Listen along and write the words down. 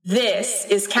This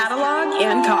is Catalog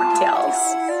and Cocktails,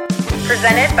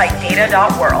 presented by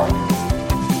Data.World.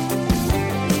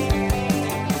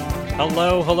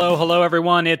 Hello,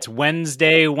 everyone. It's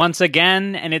Wednesday once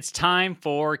again, and it's time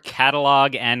for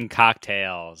Catalog and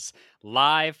Cocktails.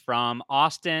 Live from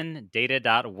Austin,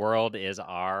 Data.World is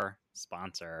our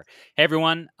sponsor. Hey,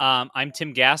 everyone. I'm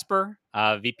Tim Gasper,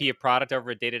 VP of Product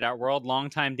over at Data.World,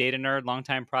 longtime data nerd,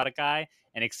 longtime product guy,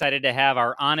 and excited to have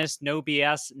our honest, no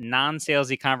BS,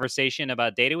 non-salesy conversation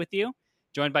about data with you,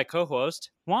 joined by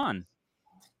co-host Juan.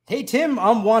 Hey, Tim,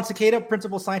 I'm Juan Cicada,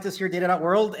 principal scientist here at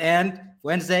Data.World, and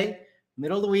Wednesday,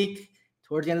 middle of the week,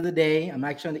 towards the end of the day. I'm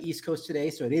actually on the East Coast today,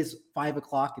 so it is 5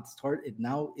 o'clock. It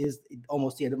now is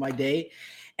almost the end of my day,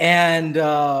 and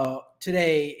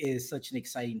today is such an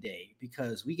exciting day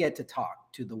because we get to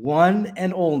talk to the one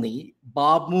and only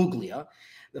Bob Muglia,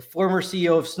 the former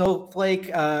CEO of Snowflake,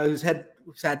 who's had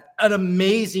an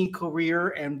amazing career,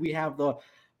 and we have the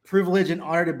privilege and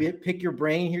honor to pick your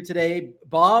brain here today.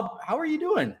 Bob, how are you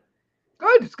doing?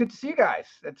 Good. It's good to see you guys.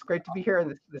 It's great to be here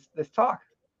in this talk.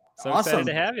 So awesome. Excited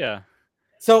to have you.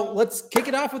 So let's kick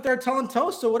it off with our tell and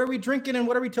toast. So what are we drinking and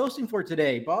what are we toasting for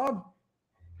today, Bob?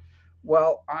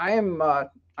 Well, I'm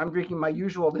drinking my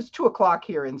usual. It's 2 o'clock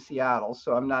here in Seattle,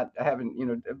 so I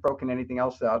haven't broken anything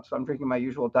else out. So I'm drinking my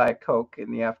usual Diet Coke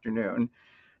in the afternoon.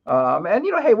 And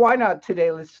hey, why not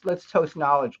today? Let's toast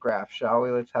knowledge graph, shall we?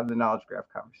 Let's have the knowledge graph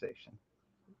conversation.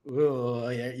 Oh,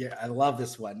 yeah, I love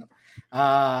this one.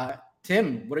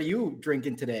 Tim, what are you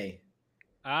drinking today?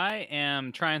 I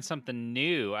am trying something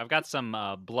new. I've got some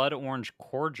blood orange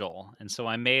cordial, and so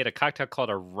I made a cocktail called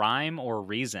a Rhyme or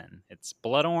Reason. It's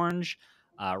blood orange,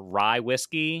 rye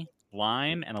whiskey,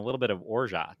 lime, and a little bit of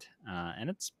orgeat, and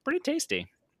it's pretty tasty.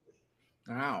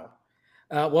 Wow.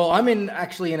 Well, I'm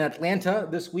actually in Atlanta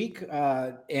this week,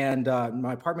 and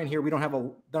my apartment here, we don't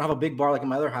have a big bar like in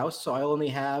my other house, so I only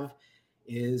have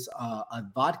is a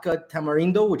vodka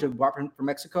tamarindo, which I bought from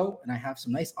Mexico, and I have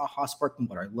some nice AHA sparkling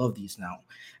water. I love these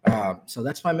now. So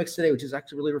that's my mix today, which is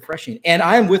actually really refreshing. And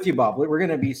I'm with you, Bob. We're going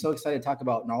to be so excited to talk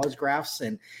about knowledge graphs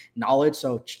and knowledge.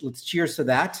 So let's cheers to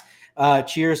that.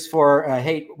 Cheers for,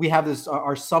 hey, we have this,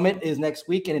 our summit is next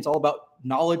week, and it's all about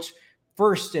knowledge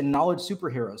first and knowledge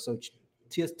superheroes. So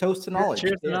toast to knowledge.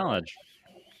 Cheers to knowledge.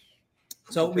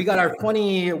 So we got our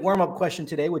funny warm-up question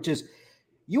today, which is,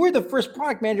 you were the first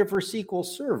product manager for SQL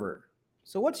Server.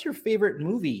 So what's your favorite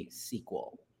movie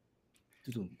sequel?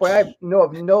 Boy, I know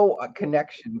of no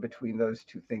connection between those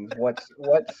two things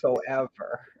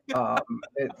whatsoever.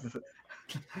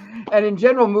 And in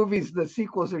general, movies, the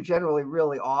sequels are generally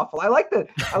really awful. I like the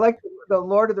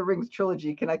Lord of the Rings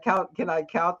trilogy. Can I count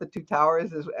the Two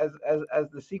Towers as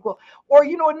the sequel? Or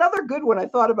another good one. I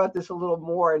thought about this a little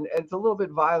more, and it's a little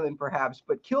bit violent perhaps,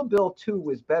 but Kill Bill 2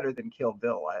 was better than Kill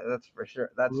Bill. That's for sure.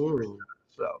 That's for sure.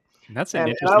 So that's an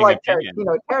interesting I like opinion.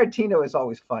 Tarantino is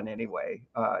always fun anyway.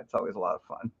 It's always a lot of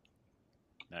fun.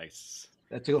 Nice.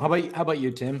 That's cool. How about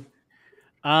you, Tim?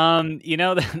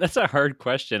 That's a hard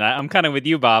question. I'm kind of with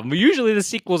you, Bob. Usually the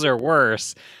sequels are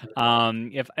worse.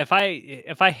 If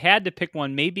I had to pick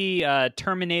one, maybe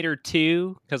Terminator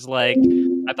 2, because I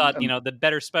thought the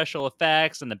better special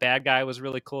effects and the bad guy was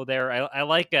really cool there. I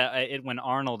like it when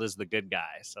Arnold is the good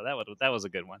guy. So that was a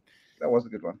good one. That was a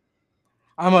good one.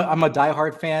 I'm a Die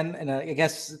Hard fan, and I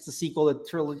guess it's a sequel to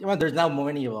trilogy. Well, there's now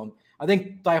many of them. I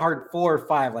think Die Hard 4 or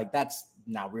 5, that's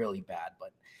not really bad,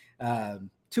 but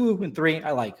 2 and 3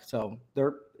 I like. So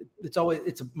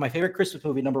it's my favorite Christmas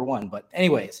movie, number 1. But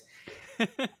anyways,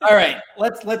 all right,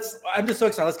 let's. I'm just so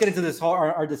excited. Let's get into this whole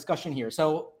our discussion here.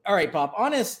 So, all right, Bob,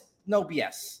 honest, no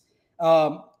BS.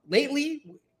 Lately,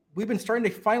 we've been starting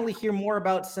to finally hear more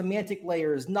about semantic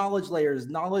layers,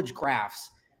 knowledge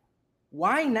graphs.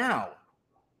 Why now?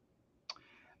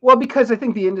 Well, because I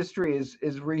think the industry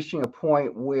is reaching a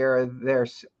point where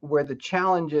the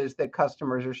challenges that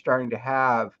customers are starting to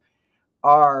have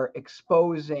are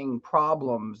exposing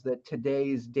problems that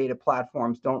today's data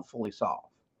platforms don't fully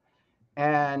solve.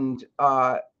 And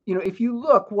if you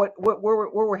look where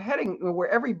we're heading, where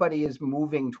everybody is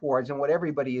moving towards, and what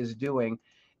everybody is doing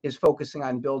is focusing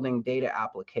on building data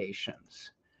applications.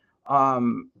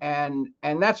 And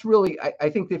that's really, I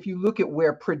think if you look at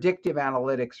where predictive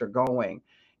analytics are going,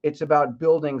 it's about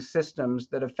building systems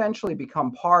that eventually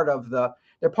become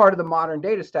they're part of the modern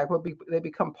data stack, but they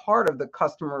become part of the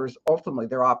customer's, ultimately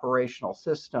their operational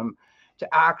system, to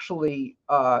actually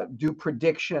do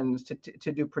predictions,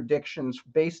 to do predictions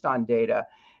based on data,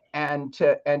 and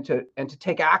to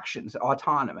take actions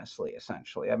autonomously,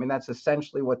 essentially. I mean, that's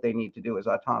essentially what they need to do, is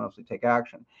autonomously take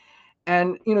action.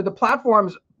 And the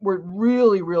platforms were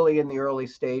really, really in the early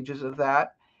stages of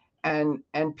that, and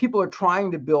people are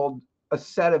trying to build a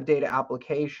set of data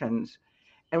applications.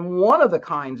 And one of the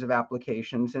kinds of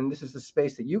applications, and this is the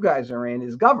space that you guys are in,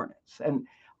 is governance. And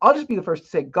I'll just be the first to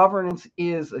say governance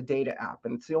is a data app.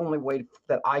 And it's the only way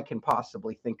that I can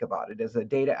possibly think about it, as a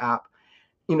data app,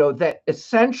 that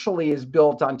essentially is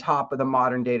built on top of the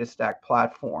modern data stack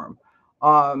platform.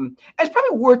 It's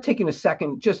probably worth taking a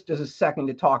second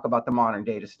to talk about the modern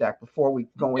data stack before we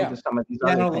go into some of these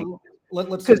other things.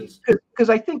 Let's because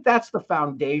I think that's the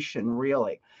foundation,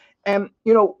 really. And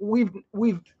we've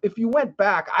if you went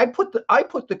back, I put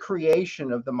the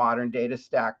creation of the modern data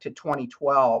stack to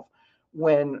 2012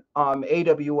 when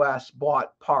AWS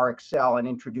bought ParAccel and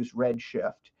introduced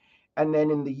Redshift. And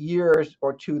then in the years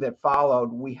or two that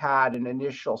followed, we had an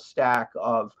initial stack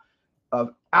of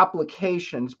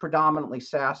applications, predominantly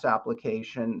SaaS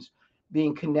applications,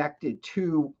 being connected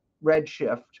to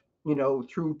Redshift,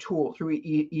 through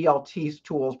ELT's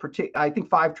tools. I think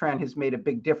Fivetran has made a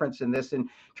big difference in this in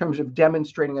terms of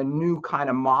demonstrating a new kind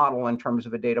of model in terms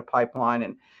of a data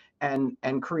pipeline and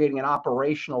creating an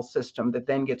operational system that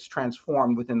then gets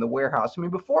transformed within the warehouse. I mean,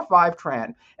 before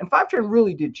Fivetran, and Fivetran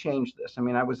really did change this. I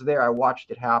mean, I was there, I watched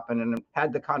it happen, and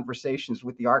had the conversations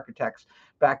with the architects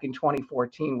back in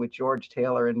 2014 with George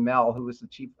Taylor and Mel, who was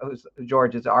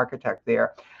George is the architect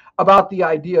there, about the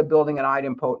idea of building an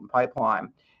idempotent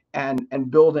pipeline and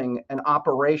building an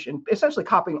operation, essentially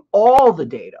copying all the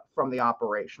data from the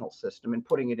operational system and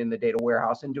putting it in the data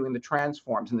warehouse and doing the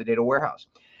transforms in the data warehouse.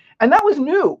 And that was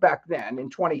new back then I'm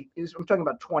talking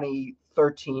about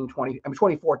 2014,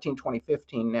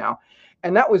 2015 now.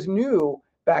 And that was new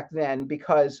back then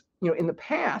because, in the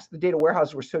past, the data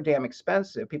warehouses were so damn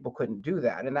expensive, people couldn't do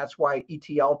that. And that's why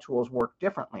ETL tools worked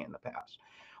differently in the past.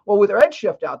 Well, with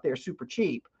Redshift out there, super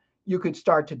cheap, you could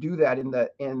start to do that in the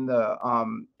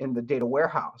data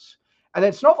warehouse. And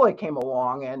then Snowflake came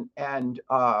along and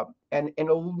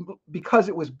because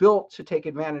it was built to take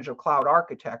advantage of cloud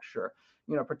architecture,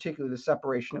 particularly the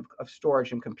separation of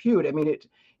storage and compute. I mean,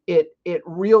 it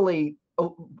really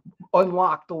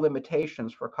unlocked the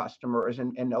limitations for customers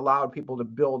and allowed people to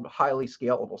build highly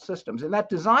scalable systems. And that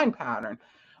design pattern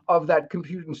of that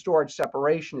compute and storage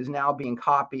separation is now being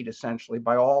copied essentially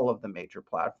by all of the major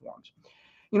platforms.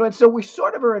 And so we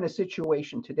sort of are in a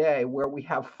situation today where we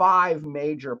have 5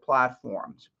 major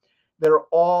platforms that are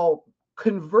all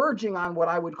converging on what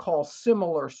I would call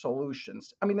similar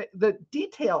solutions. I mean, the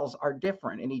details are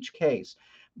different in each case,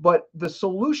 but the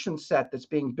solution set that's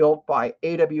being built by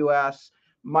AWS,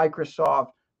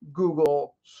 Microsoft,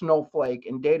 Google, Snowflake,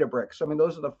 and Databricks. I mean,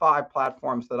 those are the 5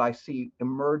 platforms that I see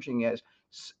emerging as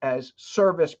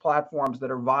service platforms that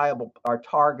are viable, are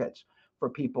targets for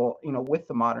people, with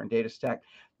the modern data stack.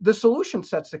 The solution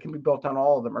sets that can be built on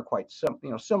all of them are quite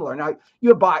similar. Now, you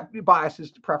have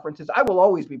biases to preferences. I will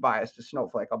always be biased to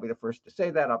Snowflake. I'll be the first to say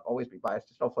that. I'll always be biased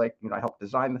to Snowflake. I helped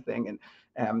design the thing,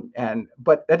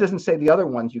 but that doesn't say the other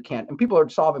ones you can't. And people are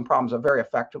solving problems very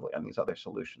effectively on these other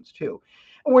solutions too.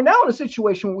 And we're now in a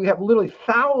situation where we have literally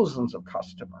thousands of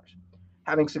customers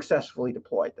having successfully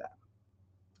deployed that.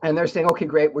 And they're saying, okay,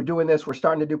 great, we're doing this. We're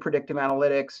starting to do predictive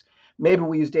analytics. Maybe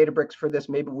we use Databricks for this.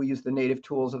 Maybe we use the native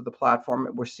tools of the platform.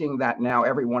 We're seeing that now.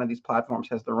 Every one of these platforms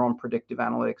has their own predictive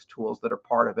analytics tools that are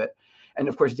part of it. And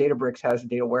of course, Databricks has a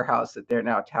data warehouse that they're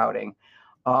now touting.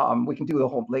 We can do the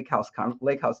whole lakehouse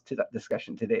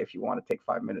discussion today if you want to take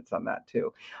 5 minutes on that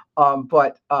too.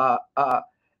 But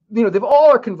they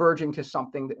all are converging to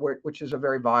something which is a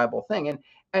very viable thing.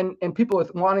 And people are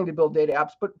wanting to build data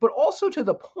apps, but also to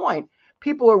the point,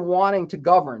 people are wanting to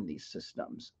govern these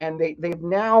systems, and they've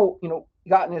now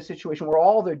gotten in a situation where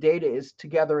all their data is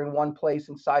together in one place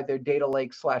inside their data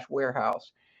lake /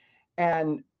 warehouse,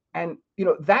 and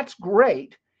that's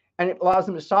great, and it allows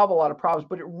them to solve a lot of problems.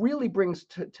 But it really brings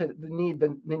to the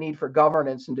need for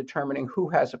governance and determining who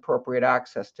has appropriate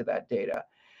access to that data,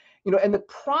 and the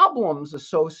problems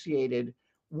associated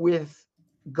with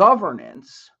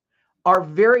governance are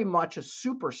very much a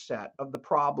superset of the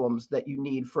problems that you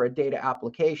need for a data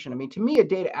application. I mean, to me, a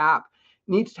data app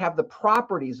needs to have the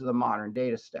properties of the modern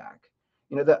data stack.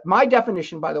 My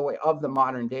definition, by the way, of the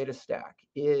modern data stack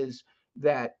is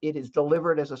that it is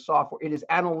delivered as a software. It is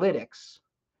analytics,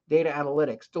 data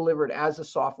analytics, delivered as a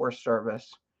software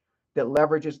service that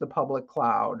leverages the public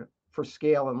cloud for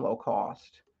scale and low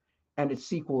cost, and its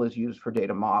SQL is used for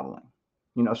data modeling.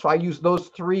 So I use those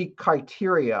 3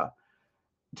 criteria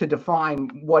to define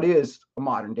what is a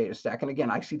modern data stack. And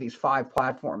again, I see these 5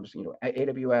 platforms,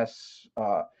 AWS,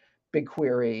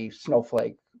 BigQuery,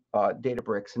 Snowflake,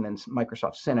 Databricks, and then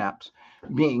Microsoft Synapse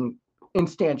being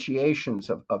instantiations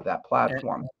of that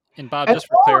platform. And Bob, And just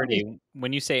for all of these, clarity,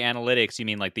 when you say analytics, you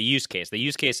mean like the use case. The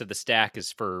use case of the stack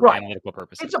is for right. analytical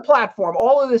purposes. It's a platform.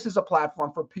 All of this is a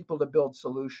platform for people to build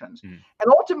solutions. Mhm.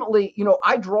 And ultimately,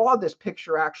 I draw this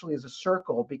picture actually as a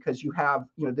circle because you have,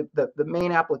 the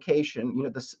main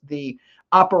application, the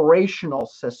operational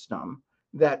system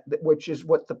which is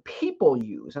what the people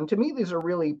use. And to me, these are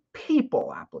really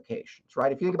people applications,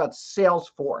 right? If you think about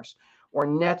Salesforce or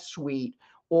NetSuite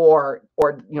or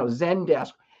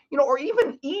Zendesk, or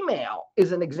even email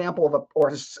is an example of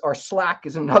or Slack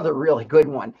is another really good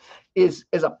one, is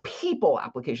a people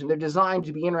application. They're designed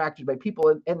to be interacted by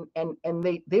people, and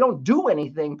they don't do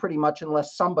anything pretty much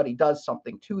unless somebody does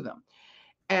something to them.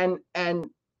 And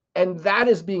that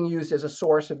is being used as a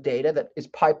source of data that is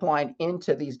pipelined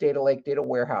into these data lake data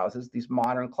warehouses, these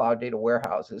modern cloud data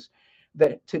warehouses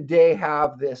that today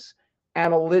have this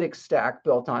analytics stack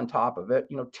built on top of it.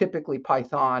 Typically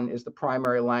Python is the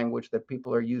primary language that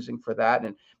people are using for that,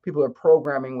 and people are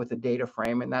programming with a data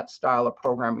frame, and that style of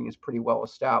programming is pretty well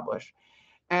established.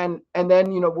 And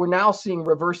then we're now seeing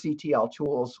reverse ETL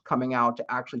tools coming out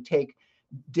to actually take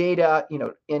data,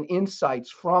 and insights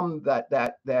from that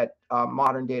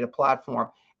modern data platform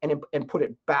and put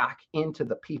it back into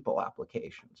the people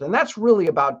applications. And that's really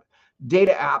about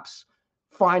data apps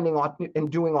finding and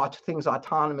doing things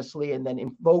autonomously, and then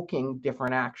invoking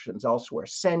different actions elsewhere,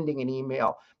 sending an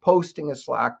email, posting a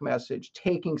Slack message,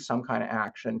 taking some kind of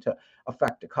action to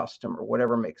affect a customer,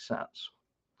 whatever makes sense.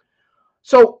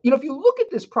 So, if you look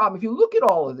at this problem, if you look at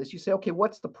all of this, you say, okay,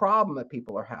 what's the problem that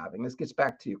people are having? This gets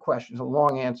back to your question. It's a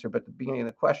long answer, but the beginning of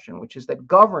the question, which is that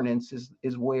governance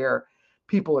is where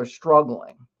people are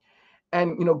struggling.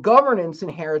 And governance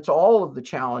inherits all of the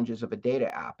challenges of a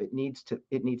data app. It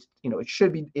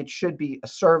should be a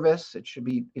service. It should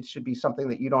be something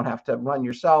that you don't have to run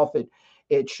yourself.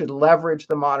 It should leverage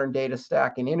the modern data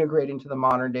stack and integrate into the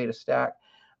modern data stack,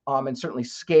 and certainly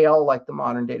scale like the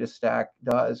modern data stack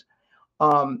does.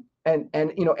 And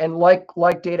like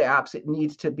data apps, it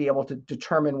needs to be able to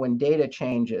determine when data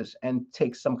changes and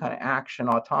take some kind of action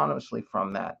autonomously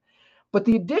from that. But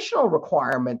the additional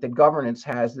requirement that governance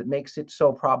has that makes it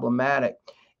so problematic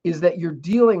is that you're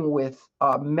dealing with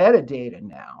metadata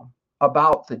now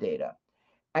about the data,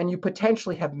 and you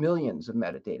potentially have millions of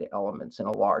metadata elements in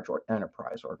a large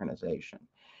enterprise organization.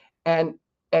 And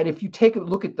if you take a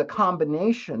look at the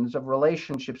combinations of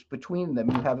relationships between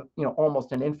them, you have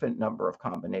almost an infinite number of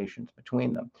combinations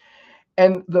between them.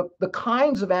 And the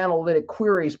kinds of analytic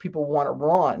queries people want to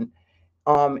run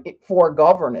for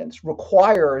governance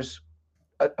requires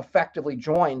effectively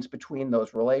joins between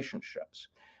those relationships,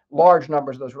 large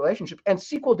numbers of those relationships, and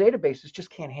SQL databases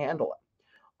just can't handle it.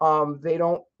 They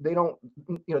don't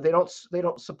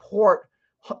support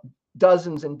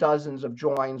dozens and dozens of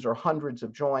joins or hundreds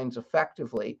of joins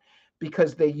effectively,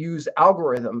 because they use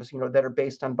algorithms, that are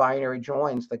based on binary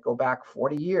joins that go back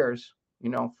 40 years,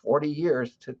 40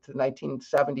 years to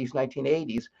 1970s,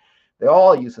 1980s. They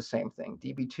all use the same thing: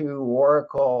 DB2,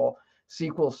 Oracle,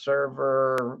 SQL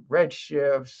Server,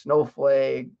 Redshift,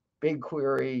 Snowflake,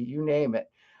 BigQuery, you name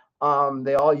it.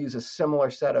 They all use a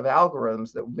similar set of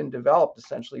algorithms that have been developed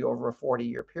essentially over a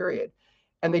 40-year period.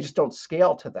 And they just don't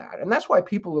scale to that. And that's why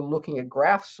people are looking at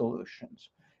graph solutions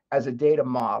as a data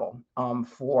model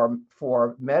for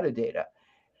metadata.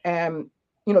 And,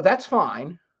 that's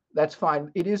fine. That's fine.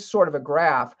 It is sort of a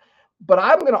graph. But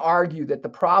I'm going to argue that the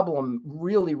problem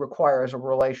really requires a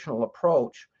relational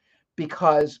approach,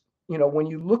 because, when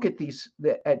you look at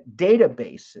at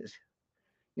databases,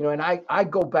 and I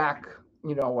go back,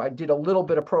 I did a little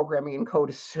bit of programming in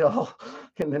Codicil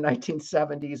in the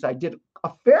 1970s. I did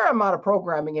a fair amount of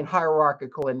programming in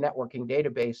hierarchical and networking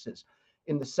databases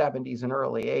in the 70s and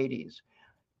early 80s.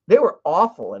 They were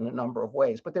awful in a number of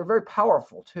ways, but they're very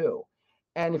powerful too.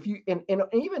 And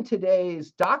even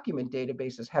today's document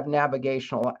databases have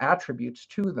navigational attributes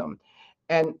to them.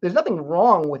 And there's nothing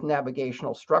wrong with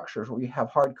navigational structures where you have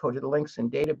hard-coded links in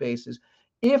databases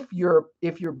if your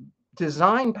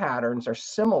design patterns are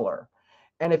similar.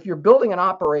 And if you're building an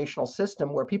operational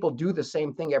system where people do the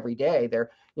same thing every day,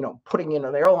 they're putting in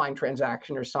an airline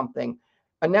transaction or something,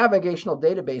 a navigational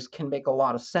database can make a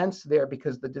lot of sense there,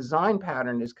 because the design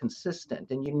pattern is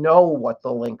consistent and you know what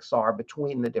the links are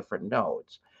between the different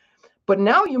nodes. But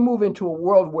now you move into a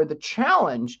world where the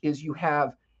challenge is you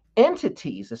have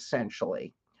entities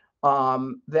essentially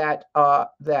that are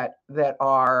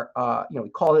we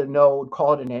call it a node,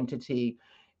 call it an entity,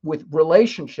 with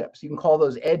relationships. You can call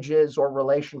those edges or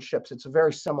relationships. It's a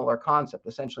very similar concept,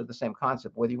 essentially the same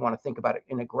concept, whether you want to think about it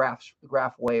in a graph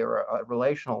way or a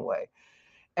relational way.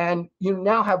 And you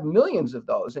now have millions of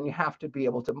those, and you have to be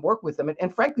able to work with them.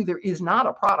 And frankly, there is not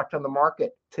a product on the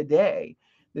market today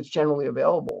that's generally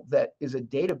available that is a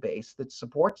database that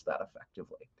supports that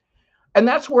effectively. And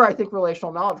that's where I think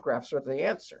relational knowledge graphs are the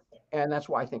answer. And that's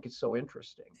why I think it's so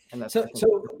interesting. And that's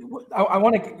I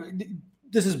want to,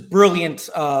 this is brilliant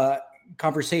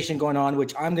conversation going on,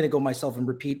 which I'm going to go myself and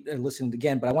repeat and listen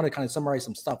again, but I want to kind of summarize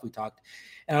some stuff we talked.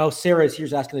 And I know Sarah is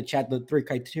here's asking the chat the 3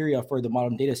 criteria for the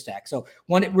modern data stack. So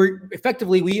one,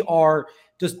 we are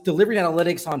just delivering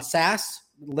analytics on SaaS,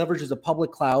 leverages the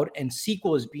public cloud, and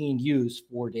SQL is being used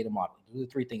for data modeling. Those are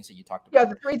the 3 things that you talked about. Yeah,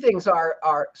 the 3 things are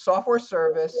software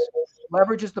service,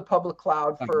 leverages the public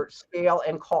cloud for scale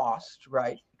and cost,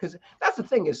 right? Because that's the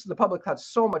thing is the public cloud's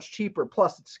so much cheaper,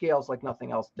 plus it scales like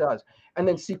nothing else does. And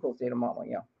then SQL data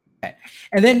modeling, yeah. Okay.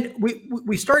 And then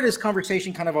we started this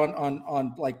conversation kind of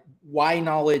on like why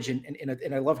knowledge,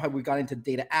 and I love how we got into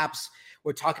data apps.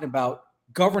 We're talking about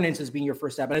governance as being your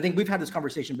first step. And I think we've had this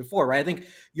conversation before, right? I think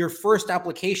your first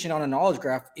application on a knowledge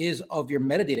graph is of your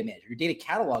metadata manager. Your data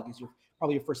catalog is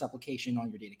probably your first application on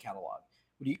your data catalog.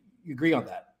 Would you agree on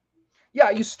that? Yeah,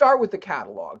 you start with the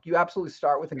catalog. You absolutely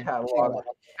start with the catalog.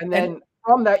 And then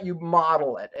from that, you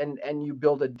model it and you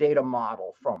build a data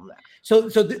model from that. So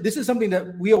this is something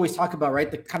that we always talk about,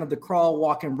 right? The kind of the crawl,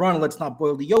 walk, and run, let's not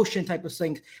boil the ocean type of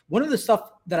thing. One of the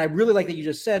stuff that I really like that you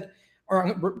just said, or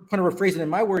I'm kind of rephrasing it in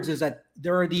my words, is that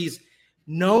there are these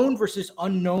known versus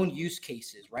unknown use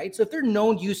cases, right? So if they're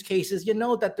known use cases, you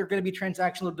know that they're going to be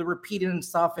transactional, they're repeated and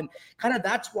stuff. And kind of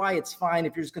that's why it's fine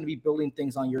if you're just going to be building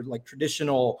things on your like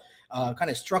traditional kind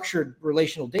of structured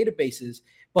relational databases.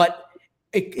 But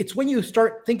it's when you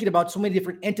start thinking about so many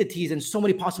different entities and so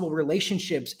many possible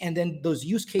relationships, and then those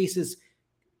use cases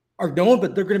are known,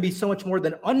 but they're going to be so much more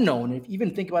than unknown. If you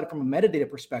even think about it from a metadata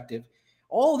perspective,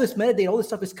 all this metadata, all this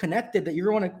stuff is connected, that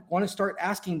you're going to want to start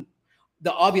asking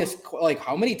the obvious, like,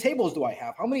 how many tables do I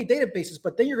have? How many databases?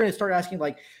 But then you're going to start asking,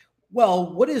 like,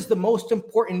 well, what is the most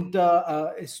important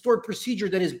stored procedure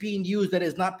that is being used that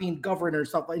is not being governed or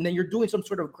stuff? And then you're doing some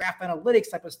sort of graph analytics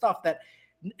type of stuff that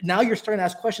now you're starting to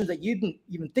ask questions that you didn't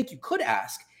even think you could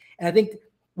ask. And I think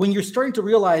when you're starting to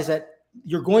realize that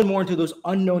you're going more into those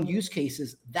unknown use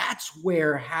cases, that's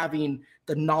where having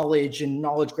the knowledge and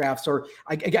knowledge graphs, or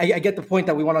I get the point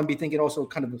that we want to be thinking also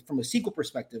kind of from a SQL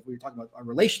perspective. We were talking about a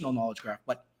relational knowledge graph,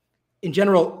 but in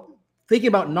general, thinking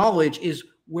about knowledge is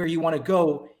where you want to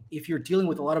go if you're dealing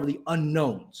with a lot of the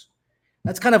unknowns.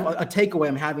 That's kind of a takeaway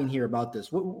I'm having here about this.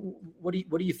 What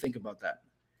do you think about that?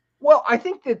 Well, I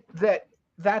think that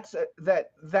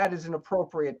is an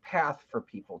appropriate path for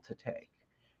people to take.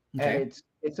 Okay. And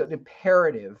it's an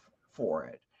imperative for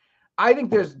it. I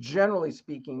think there's, generally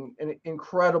speaking, an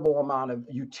incredible amount of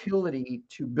utility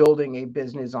to building a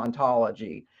business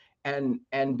ontology and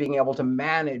being able to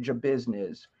manage a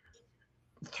business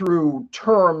through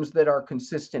terms that are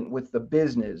consistent with the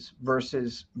business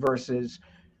versus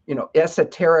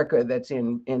esoterica that's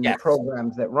in the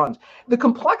programs that runs. The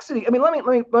complexity, I mean, let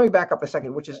me back up a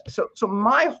second, which is so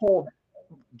my whole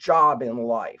job in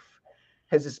life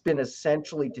has been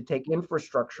essentially to take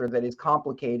infrastructure that is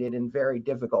complicated and very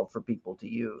difficult for people to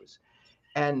use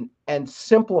and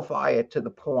simplify it to the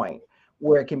point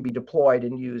where it can be deployed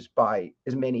and used by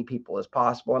as many people as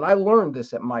possible. And I learned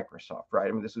this at Microsoft, right?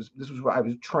 I mean, this was what I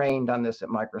was trained on this at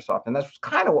Microsoft, and that's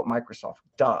kind of what Microsoft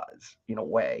does in a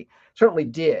way. Certainly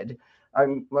did. I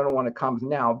don't want to comment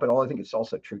now, but I think it's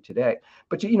also true today.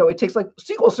 But it takes, like,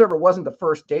 SQL Server wasn't the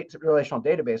first relational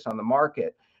database on the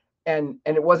market. And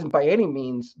it wasn't by any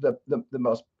means the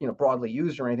most broadly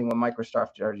used or anything when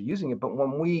Microsoft started using it. But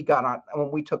when we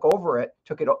took over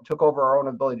our own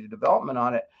ability to development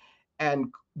on it, and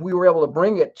we were able to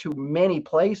bring it to many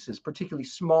places, particularly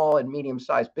small and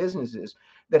medium-sized businesses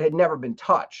that had never been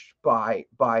touched by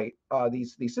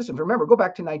these systems. Remember, go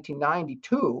back to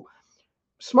 1992.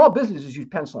 Small businesses used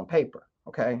pencil and paper.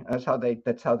 Okay, that's how they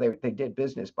did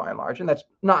business by and large, and that's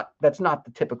not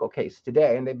the typical case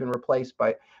today. And they've been replaced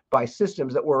by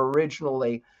systems that were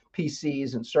originally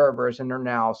PCs and servers, and are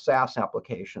now SaaS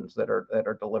applications that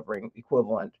are delivering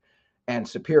equivalent and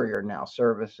superior now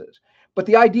services. But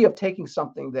the idea of taking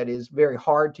something that is very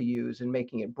hard to use and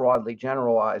making it broadly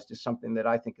generalized is something that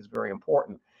I think is very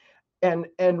important. And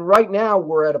right now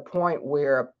we're at a point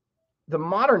where the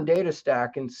modern data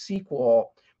stack in SQL,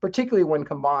 particularly when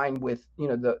combined with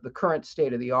the current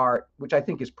state of the art, which I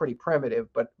think is pretty primitive,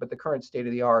 but the current state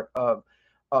of the art of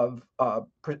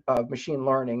machine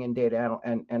learning and data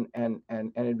and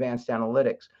advanced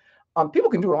analytics, people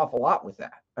can do an awful lot with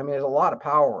that. I mean, there's a lot of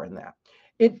power in that.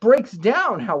 It breaks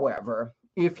down, however,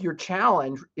 if your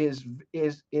challenge is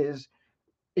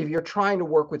if you're trying to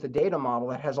work with a data model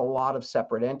that has a lot of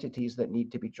separate entities that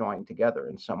need to be joined together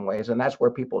in some ways, and that's where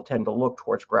people tend to look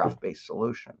towards graph-based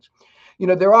solutions.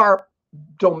 There are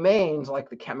domains like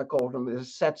the chemical,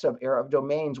 there's sets of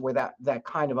domains where that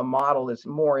kind of a model is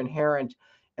more inherent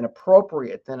and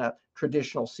appropriate than a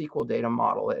traditional SQL data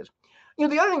model is. The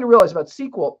other thing to realize about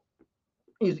SQL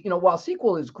is, while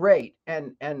SQL is great,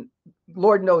 and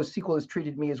Lord knows SQL has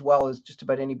treated me as well as just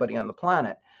about anybody on the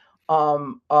planet,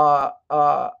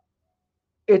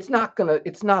 it's not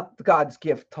God's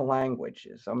gift to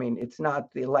languages. I mean, it's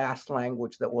not the last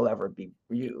language that will ever be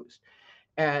used.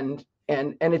 And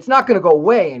it's not going to go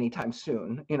away anytime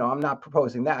soon. I'm not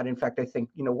proposing that. In fact, I think,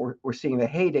 we're seeing the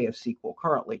heyday of SQL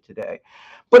currently today,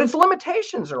 but its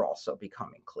limitations are also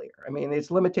becoming clear. I mean, its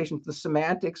limitations, the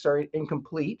semantics are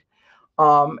incomplete.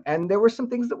 And there were some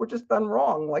things that were just done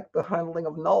wrong, like the handling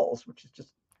of nulls, which is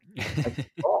just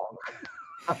wrong.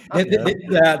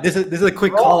 This is a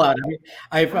quick call out. I mean,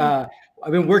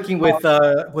 I've been working with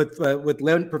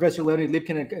Professor Leonid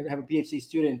Lipkin, and have a PhD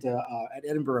student at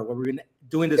Edinburgh, where we've been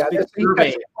doing this big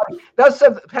survey.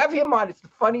 Have him on. It's the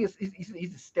funniest. He's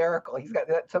hysterical. He's got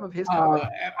some of his.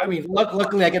 I mean,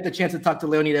 luckily, I get the chance to talk to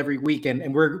Leonid every week,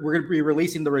 and we're going to be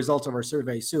releasing the results of our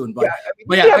survey soon. But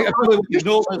I probably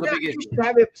know it's a big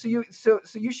issue. So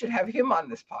you should have him on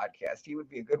this podcast. He would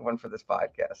be a good one for this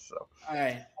podcast. So. All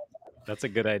right. That's a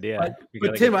good idea.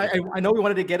 But Tim, I know we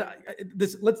wanted to get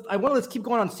this. Let's keep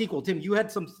going on SQL. Tim, you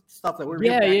had some stuff that we're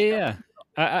yeah.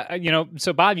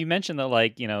 So Bob, you mentioned that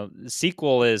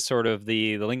SQL is sort of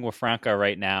the lingua franca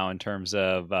right now in terms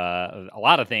of a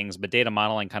lot of things, but data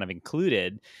modeling kind of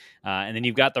included. And then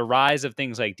you've got the rise of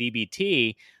things like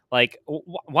DBT. Like,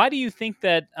 why do you think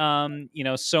that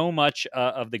so much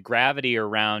of the gravity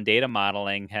around data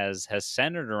modeling has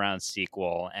centered around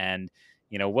SQL? And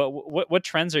what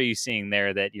trends are you seeing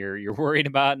there that you're worried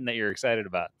about and that you're excited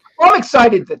about? Well, I'm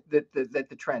excited that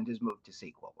the trend has moved to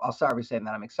SQL. I'll start by saying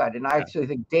that I'm excited, and I actually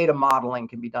think data modeling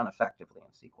can be done effectively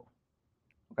in SQL.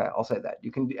 Okay, I'll say that you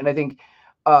can, and I think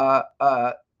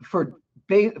for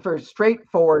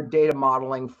straightforward data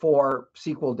modeling for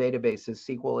SQL databases,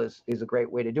 SQL is a great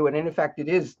way to do it, and in fact, it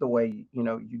is the way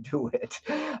you do it.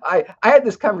 I had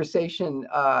this conversation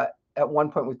at one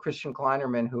point with Christian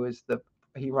Kleinerman, who is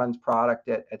he runs product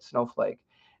at Snowflake,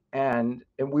 and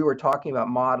we were talking about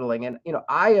modeling, and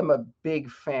I am a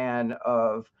big fan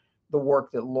of the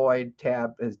work that Lloyd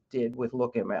Tabb did with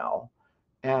LookML,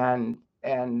 and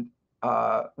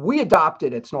we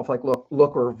adopted at Snowflake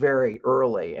Looker very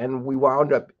early, and we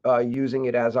wound up using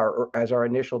it as our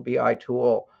initial BI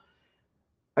tool.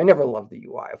 I never loved the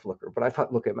UI of Looker, but I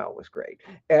thought LookML was great,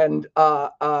 and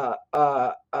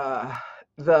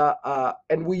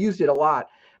and we used it a lot.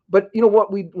 But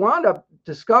what we wound up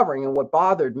discovering, and what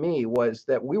bothered me, was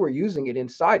that we were using it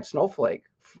inside Snowflake,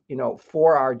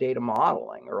 for our data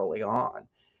modeling early on.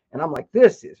 And I'm like,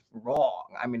 this is wrong.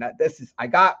 I mean,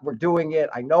 we're doing it.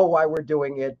 I know why we're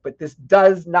doing it, but this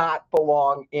does not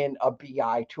belong in a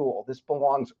BI tool. This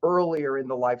belongs earlier in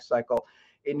the life cycle.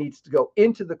 It needs to go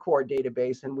into the core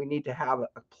database, and we need to have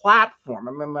a platform.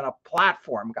 I'm a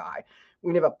platform guy.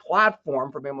 We need a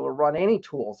platform for being able to run any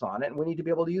tools on it, and we need to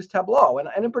be able to use Tableau. And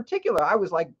in particular, I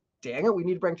was like, dang it, we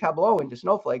need to bring Tableau into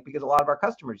Snowflake, because a lot of our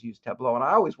customers use Tableau, and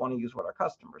I always want to use what our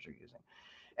customers are using.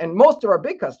 And most of our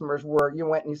big customers you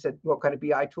went and you said, what kind of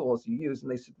BI tools do you use?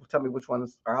 And they said, well, tell me which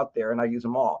ones are out there, and I use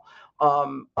them all.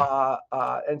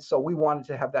 And so we wanted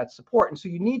to have that support. And so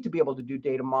you need to be able to do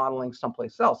data modeling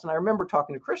someplace else. And I remember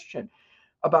talking to Christian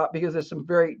because there's some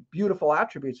very beautiful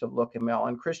attributes of LookML.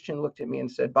 And Christian looked at me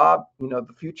and said, Bob, the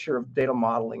future of data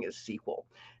modeling is SQL.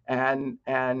 And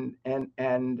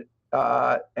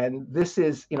this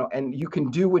is, and you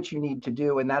can do what you need to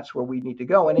do, and that's where we need to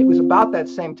go. And it was about that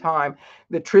same time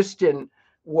that Tristan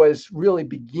was really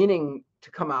beginning to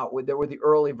come out with, there were the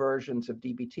early versions of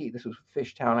DBT. This was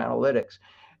Fishtown Analytics.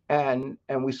 And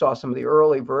we saw some of the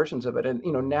early versions of it. And,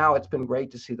 now it's been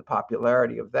great to see the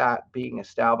popularity of that being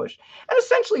established. And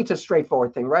essentially it's a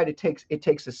straightforward thing, right? It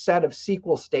takes a set of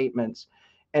SQL statements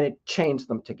and it chains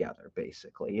them together,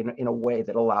 basically, in a way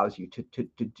that allows you to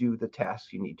do the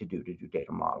tasks you need to do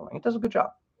data modeling. It does a good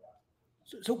job.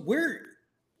 So where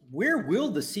will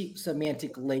the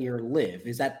semantic layer live?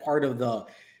 Is that part of the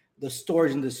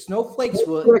storage in the Snowflakes?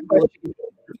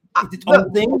 Is its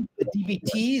own thing? The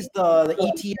DBTs, the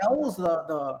ETLs,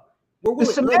 the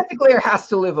semantic layer has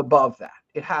to live above that.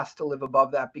 It has to live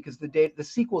above that because the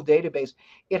SQL database,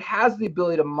 it has the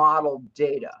ability to model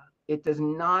data. It does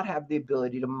not have the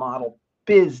ability to model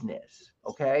business,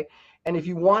 okay? And if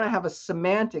you want to have a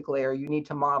semantic layer, you need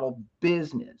to model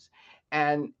business.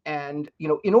 And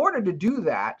in order to do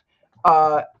that,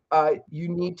 you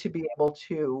need to be able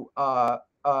to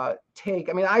I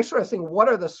sort of think, what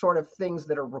are the sort of things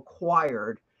that are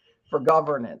required for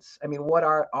governance. I mean, what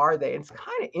are they? It's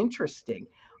kind of interesting.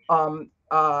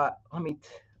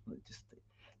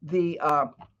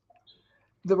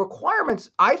 The requirements,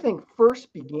 I think,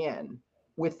 first begin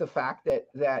with the fact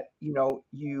that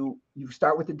you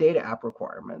start with the data app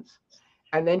requirements,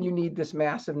 and then you need this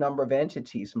massive number of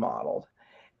entities modeled.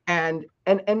 And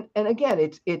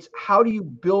again, it's how do you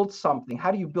build something?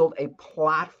 How do you build a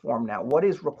platform now? What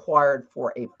is required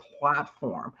for a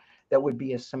platform that would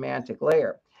be a semantic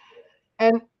layer?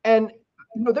 And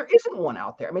there isn't one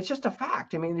out there. I mean, it's just a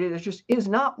fact. I mean, there just is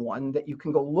not one that you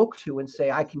can go look to and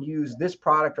say, I can use this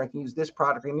product, or I can use this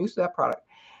product, or I can use that product.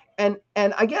 And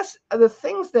I guess the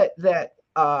things that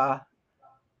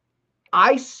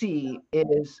I see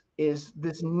is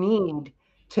this need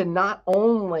to not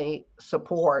only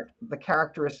support the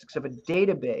characteristics of a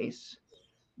database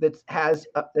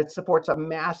that supports a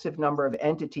massive number of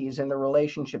entities and the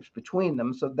relationships between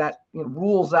them, so that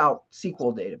rules out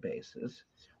SQL databases,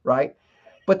 right?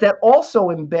 But that also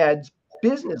embeds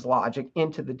business logic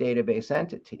into the database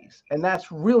entities, and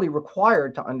that's really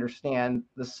required to understand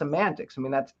the semantics. I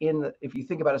mean, that's if you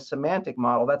think about a semantic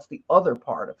model, that's the other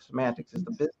part of semantics, is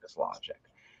the business logic.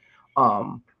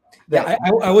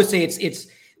 I would say it's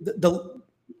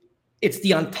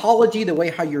the ontology, the way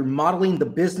how you're modeling the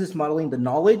business, modeling the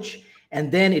knowledge,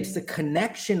 and then it's the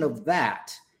connection of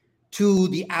that to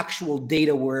the actual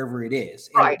data wherever it is.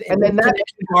 Right. And then that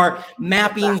are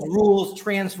mappings, rules,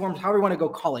 transforms, however you want to go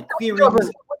call it. Queries.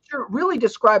 What you're really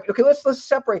describing. Okay, let's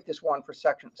separate this one for a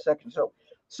second.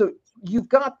 So you've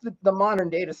got the modern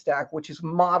data stack, which is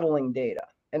modeling data,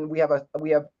 and we have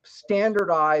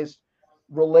standardized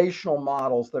relational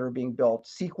models that are being built,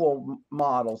 SQL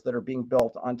models that are being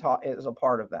built on top as a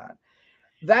part of that.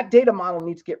 That data model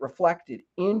needs to get reflected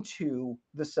into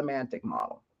the semantic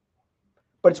model.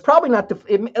 But it's probably not,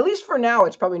 at least for now,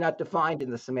 it's probably not defined in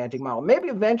the semantic model. Maybe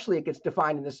eventually it gets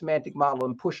defined in the semantic model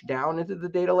and pushed down into the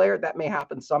data layer. That may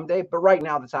happen someday, but right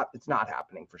now it's not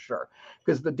happening for sure,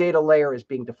 because the data layer is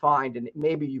being defined, and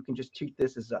maybe you can just treat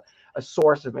this as a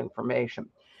source of information.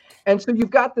 And so you've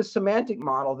got the semantic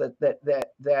model that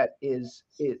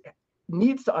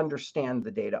needs to understand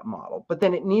the data model, but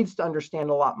then it needs to understand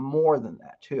a lot more than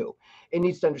that too. It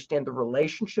needs to understand the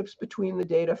relationships between the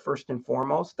data first and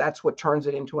foremost. That's what turns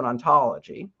it into an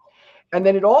ontology. And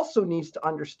then it also needs to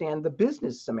understand the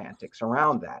business semantics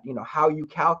around that, how you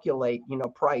calculate,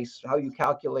 price, how you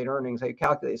calculate earnings, how you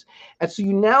calculate this. And so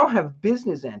you now have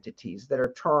business entities that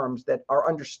are terms that are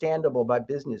understandable by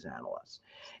business analysts.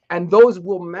 And those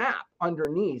will map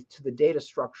underneath to the data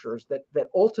structures that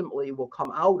ultimately will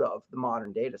come out of the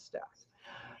modern data stack.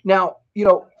 Now,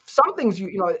 some things, a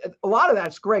lot of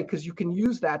that's great because you can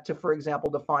use that to, for example,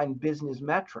 define business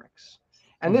metrics.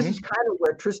 And this is kind of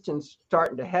where Tristan's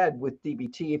starting to head with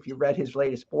DBT. If you read his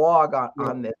latest blog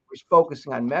on this, he's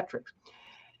focusing on metrics.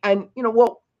 And,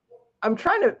 I'm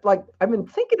trying to I've been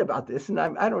thinking about this, and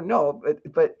I don't know,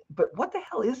 but what the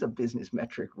hell is a business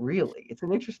metric really? It's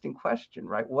an interesting question,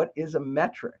 right? What is a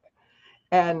metric?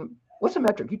 And what's a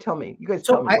metric? You tell me. You guys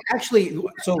tell me.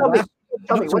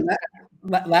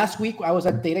 Last week I was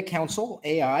at Data Council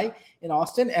AI in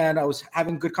Austin, and I was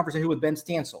having good conversation with Ben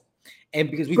Stansel,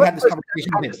 and because we've had this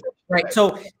conversation with him, right?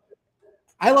 So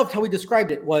I loved how he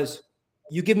described it. Was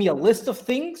you give me a list of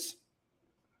things.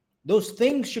 Those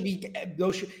things should be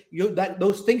those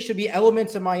things should be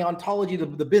elements of my ontology,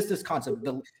 the business concept.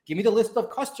 Give me the list of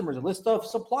customers, a list of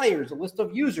suppliers, a list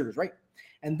of users, right?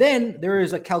 And then there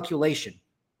is a calculation,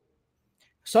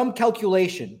 some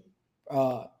calculation,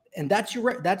 and that's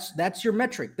your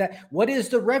metric. That what is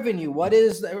the revenue? What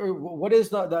is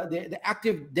the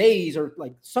active days, or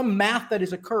like some math that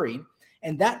is occurring,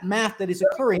 and that math that is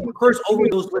occurring occurs over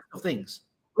those list of things.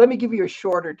 Let me give you a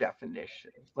shorter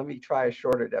definition. Let me try a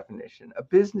shorter definition.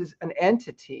 An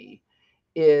entity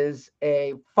is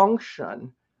a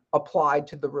function applied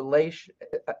to the relation.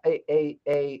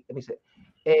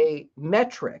 A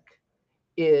metric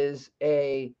is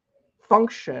a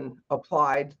function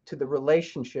applied to the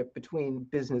relationship between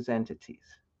business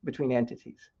entities, between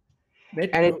entities.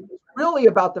 And it's really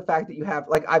about the fact that you have,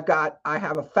 I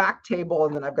have a fact table,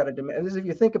 and then I've got a dimension. This is, if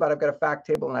you think about it, I've got a fact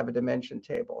table and I have a dimension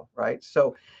table, right?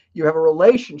 So you have a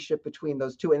relationship between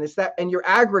those two, and it's that, and you're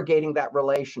aggregating that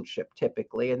relationship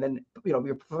typically, and then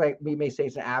we may say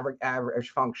it's an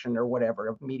average function or whatever,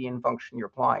 a median function you're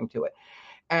applying to it,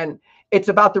 and it's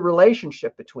about the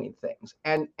relationship between things.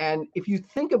 And if you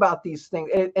think about these things,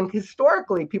 and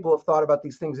historically people have thought about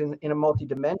these things in a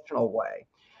multidimensional way.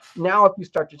 Now, if you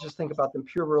start to just think about them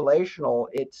pure relational,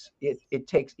 it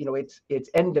takes, it's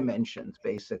n dimensions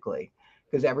basically.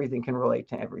 because everything can relate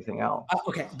to everything else.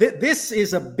 Okay, this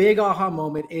is a big aha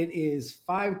moment. It is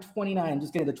 5:29. I'm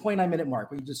just getting the 29-minute mark,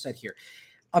 what you just said here.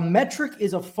 A metric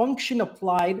is a function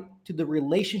applied to the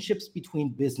relationships between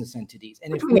business entities.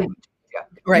 And if we,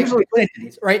 right, Usually,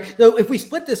 entities, right? So if we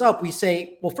split this up, we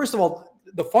say, well, first of all,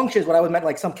 the function is what I would meant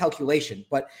like some calculation,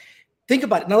 but think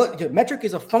about it. Now, look, metric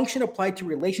is a function applied to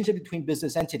relationship between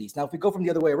business entities. Now, if we go from the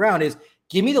other way around, is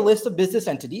give me the list of business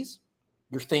entities,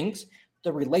 your things,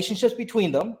 the relationships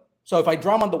between them. So if I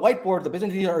draw them on the whiteboard, the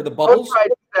business entities are the bubbles. Don't try to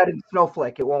do that in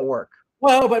Snowflake. It won't work.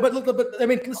 Well, but I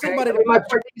mean, think about it.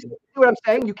 See what I'm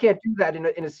saying? You can't do that in a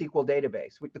SQL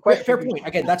database. The question, fair point.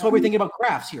 Again, that's why we're thinking about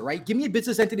graphs here, right? Give me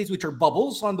business entities, which are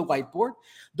bubbles on the whiteboard.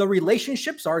 The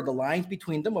relationships are the lines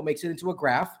between them, what makes it into a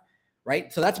graph,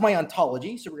 right? So that's my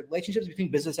ontology. So relationships between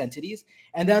business entities.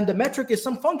 And then the metric is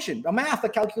some function, a math, a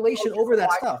calculation over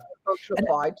that stuff.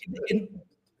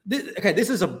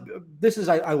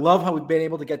 I love how we've been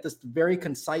able to get this very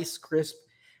concise, crisp.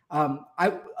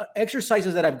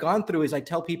 Exercises that I've gone through is I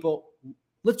tell people,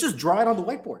 let's just draw it on the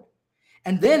whiteboard.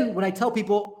 And then when I tell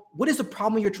people, what is the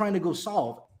problem you're trying to go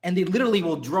solve? And they literally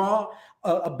will draw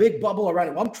a big bubble around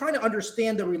it. Well, I'm trying to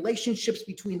understand the relationships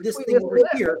between this thing over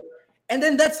here. And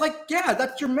then that's like, yeah,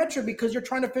 that's your metric because you're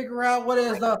trying to figure out what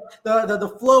is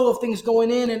the flow of things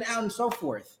going in and out and so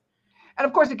forth. And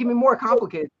of course, it can be more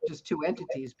complicated than just two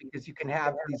entities because you can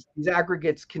have these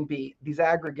aggregates can be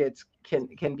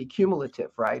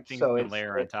cumulative, right? So you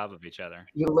layer on top of each other.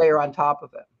 You layer on top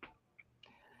of it.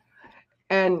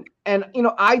 And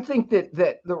I think that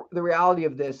the reality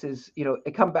of this is,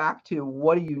 it come back to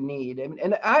what do you need?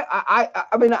 And I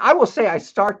mean, I will say I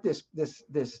start this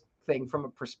thing from a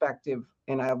perspective,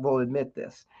 and I will admit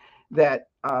this, that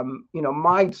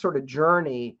my sort of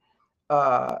journey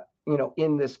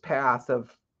in this path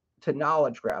to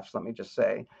knowledge graphs, let me just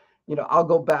say, I'll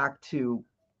go back to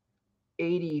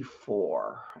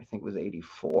 84, I think it was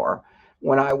 84,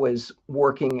 when I was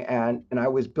working and I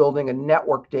was building a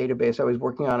network database. I was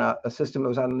working on a system that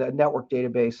was on the network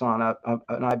database on an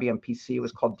IBM PC. It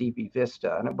was called DB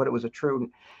Vista, but it was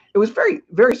it was very,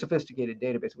 very sophisticated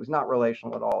database. It was not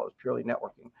relational at all. It was purely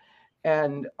networking.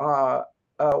 And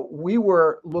we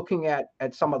were looking at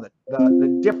some of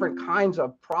the different kinds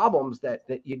of problems that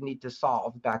you'd need to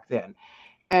solve back then.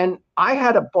 And I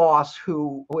had a boss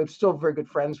who I'm still very good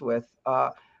friends with,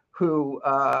 who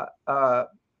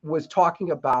was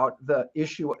talking about the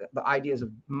ideas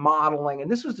of modeling. And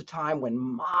this was the time when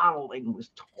modeling was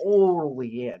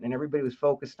totally in, and everybody was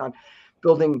focused on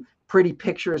building pretty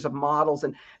pictures of models.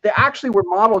 And they actually were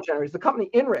model generators. The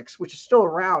company Inrix, which is still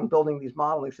around building these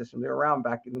modeling systems, they were around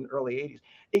back in the early 80s.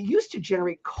 It used to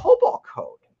generate COBOL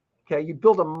code. Okay, you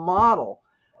build a model.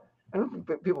 I don't know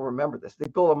if people remember this. They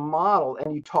build a model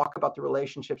and you talk about the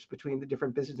relationships between the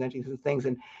different business entities and things,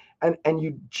 and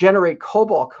you generate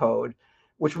COBOL code,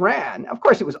 which ran. Of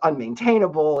course, it was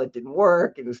unmaintainable. It didn't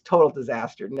work. It was a total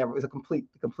disaster. It was a complete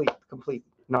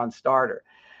non-starter.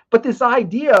 But this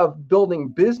idea of building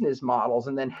business models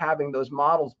and then having those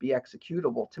models be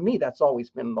executable, to me, that's always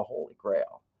been the holy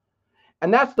grail.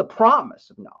 And that's the promise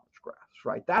of knowledge graphs,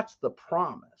 right? That's the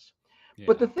promise. Yeah.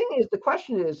 But the thing is, the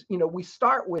question is, we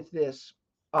start with this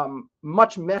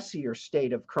much messier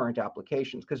state of current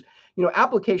applications because,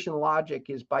 application logic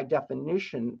is by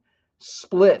definition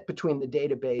split between the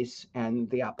database and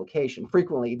the application.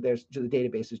 Frequently, the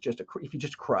database is just if you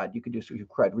just CRUD, you could do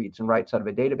CRUD reads and writes out of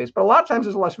a database. But a lot of times,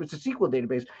 unless it's a SQL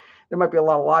database, there might be a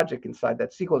lot of logic inside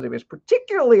that SQL database,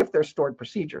 particularly if there's stored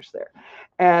procedures there.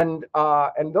 And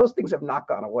those things have not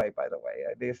gone away, by the way.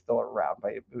 They're still around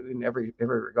in every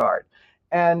regard.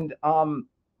 And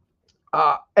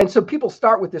so people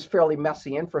start with this fairly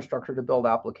messy infrastructure to build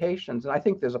applications. And I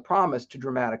think there's a promise to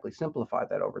dramatically simplify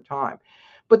that over time.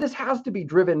 But this has to be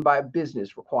driven by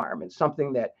business requirements,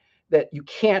 something that you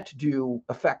can't do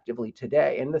effectively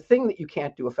today. And the thing that you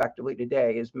can't do effectively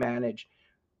today is manage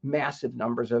massive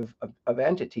numbers of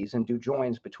entities and do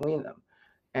joins between them.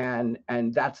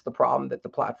 And that's the problem that the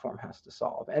platform has to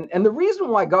solve. And the reason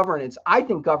why I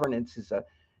think governance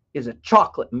is a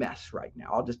chocolate mess right now.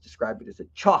 I'll just describe it as a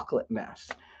chocolate mess.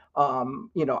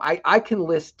 I can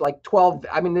list like 12,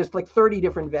 there's like 30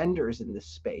 different vendors in this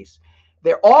space.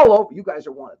 They're all over. You guys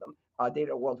are one of them.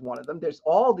 DataWorld's one of them. There's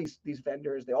all these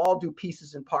vendors. They all do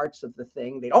pieces and parts of the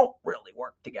thing. They don't really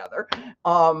work together.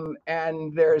 And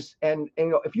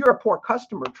if you're a poor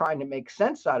customer trying to make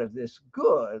sense out of this,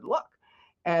 good luck.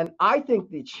 And I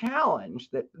think the challenge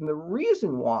and the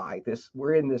reason why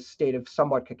we're in this state of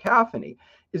somewhat cacophony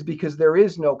is because there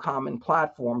is no common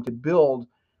platform to build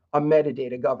a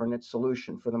metadata governance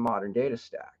solution for the modern data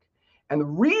stack. And the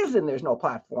reason there's no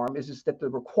platform is that the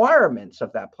requirements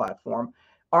of that platform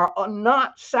are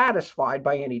not satisfied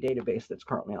by any database that's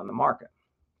currently on the market.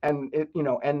 And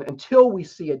and until we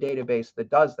see a database that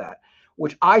does that,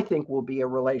 which I think will be a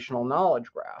relational knowledge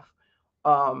graph,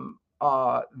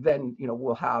 then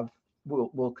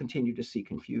we'll continue to see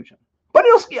confusion. But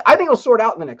I think it'll sort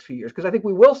out in the next few years, because I think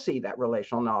we will see that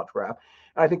relational knowledge graph,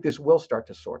 and I think this will start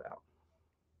to sort out.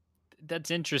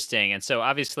 That's interesting. And so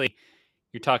obviously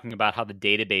you're talking about how the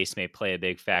database may play a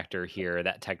big factor here,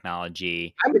 that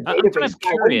technology. I'm a database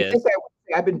guy. What do you think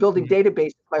I've been building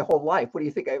databases my whole life. What do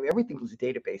you think? Everything was a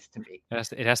database to me.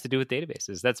 It has to do with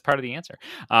databases. That's part of the answer.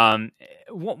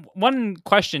 One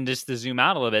question, just to zoom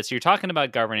out a little bit. So you're talking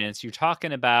about governance. You're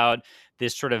talking about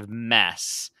this sort of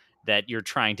mess that you're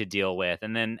trying to deal with,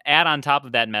 and then add on top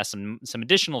of that mess some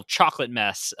additional chocolate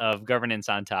mess of governance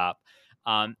on top.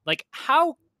 Like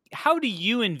how do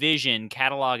you envision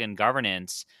catalog and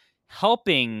governance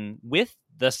helping with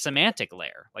the semantic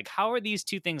layer? Like, how are these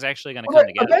two things actually going to come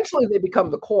together? Eventually they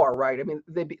become the core, right? I mean,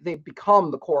 they become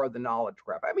the core of the knowledge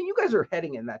graph. I mean, you guys are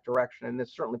heading in that direction, and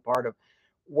it's certainly part of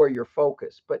where you're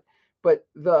focused. But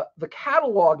the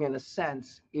catalog, in a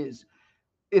sense, is,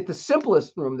 at the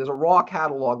simplest room, there's a raw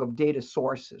catalog of data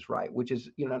sources, right? Which is,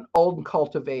 an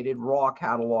uncultivated raw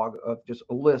catalog of just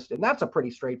a list. And that's a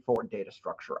pretty straightforward data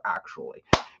structure, actually.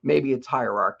 Maybe it's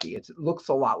hierarchy. It looks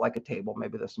a lot like a table.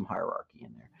 Maybe there's some hierarchy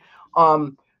in there.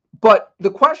 But the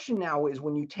question now is,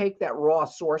 when you take that raw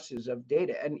sources of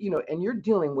data and you're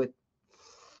dealing with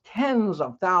tens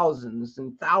of thousands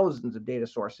and thousands of data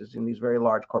sources in these very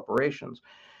large corporations,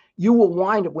 you will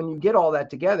wind up, when you get all that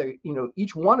together,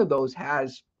 each one of those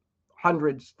has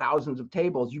hundreds, thousands of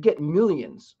tables. You get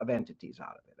millions of entities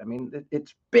out of it. I mean,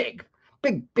 it's big.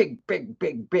 And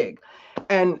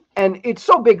it's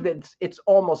so big that it's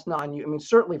almost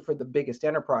certainly for the biggest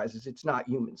enterprises, it's not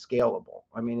human scalable.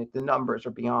 I mean, the numbers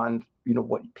are beyond,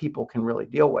 what people can really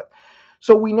deal with.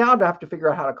 So we now have to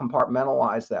figure out how to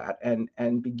compartmentalize that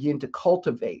and begin to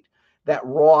cultivate that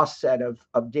raw set of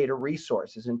data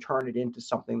resources and turn it into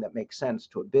something that makes sense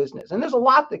to a business. And there's a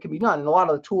lot that can be done. And a lot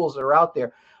of the tools that are out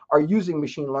there are using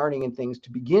machine learning and things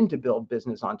to begin to build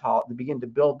business on top, to begin to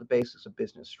build the basis of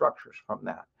business structures from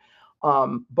that.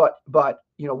 But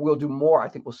we'll do more. I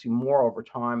think we'll see more over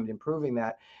time improving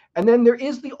that. And then there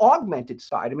is the augmented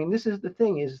side. I mean, this is the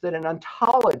thing, is that an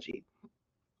ontology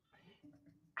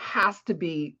has to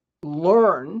be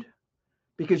learned,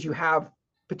 because you have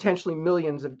potentially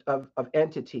millions of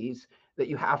entities that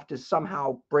you have to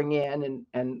somehow bring in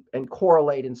and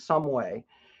correlate in some way.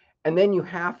 And then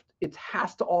it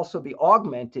has to also be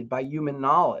augmented by human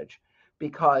knowledge,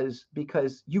 because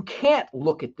you can't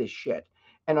look at this shit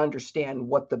and understand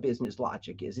what the business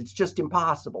logic is. It's just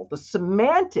impossible. The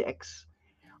semantics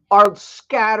are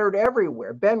scattered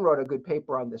everywhere. Ben wrote a good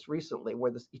paper on this recently,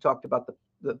 where he talked about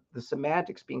the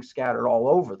semantics being scattered all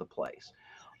over the place.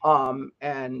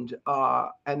 And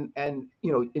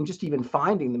just even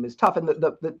finding them is tough. And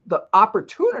the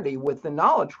opportunity with the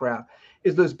knowledge graph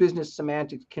is those business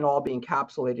semantics can all be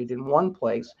encapsulated in one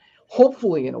place,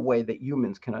 hopefully in a way that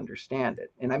humans can understand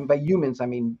it. And by humans, I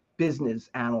mean business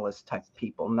analyst type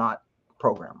people, not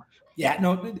programmers. Yeah,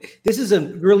 no, this is a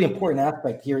really important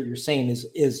aspect here. You're saying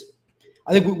is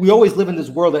I think we always live in this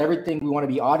world that everything we want to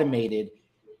be automated.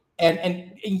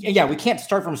 And yeah, we can't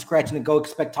start from scratch and then go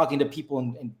expect talking to people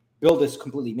and build this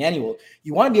completely manual.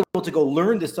 You want to be able to go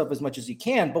learn this stuff as much as you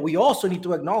can, but we also need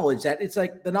to acknowledge that it's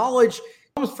like the knowledge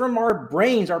comes from our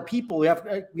brains, our people. We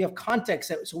have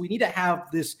context, so we need to have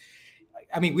this.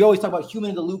 I mean, we always talk about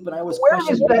human in the loop, and I always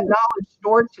question, is that knowledge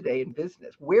stored today in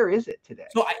business? Where is it today?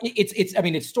 So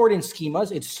it's stored in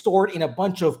schemas. It's stored in a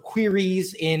bunch of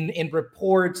queries, in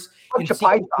reports, in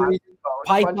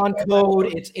Python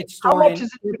code. It's stored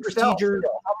in procedures.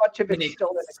 How much of it is still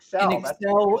in Excel? In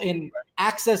Excel, in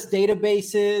Access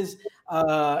databases.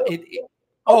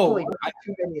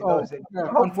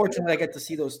 Unfortunately, I get to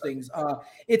see those things.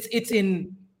 It's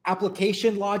in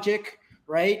application logic.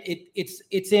 Right.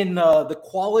 It's in the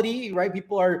quality, right?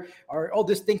 People are,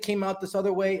 this thing came out this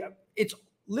other way. It's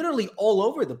literally all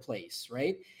over the place.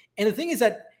 Right. And the thing is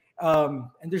that, and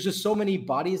there's just so many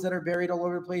bodies that are buried all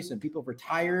over the place, and people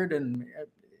retired, and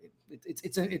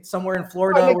it's somewhere in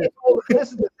Florida.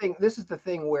 This is the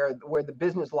thing where the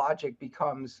business logic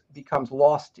becomes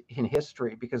lost in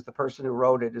history, because the person who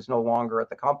wrote it is no longer at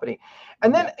the company.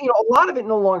 And then, a lot of it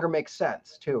no longer makes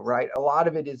sense too, right? A lot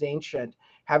of it is ancient,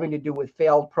 having to do with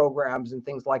failed programs and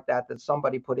things like that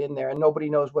somebody put in there, and nobody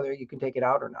knows whether you can take it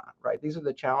out or not, right? These are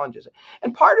the challenges.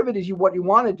 And part of it is what you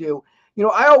want to do.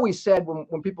 I always said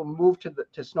when people move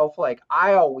to Snowflake,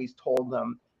 I always told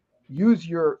them, use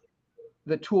your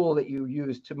the tool that you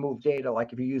use to move data,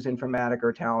 like if you use Informatica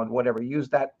or Talend, whatever, use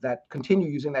that continue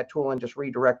using that tool and just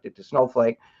redirect it to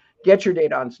Snowflake. Get your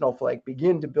data on Snowflake,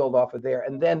 begin to build off of there,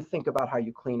 and then think about how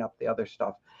you clean up the other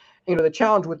stuff. The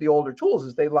challenge with the older tools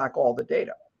is they lack all the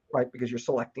data, right? Because you're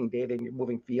selecting data and you're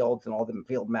moving fields and all the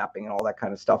field mapping and all that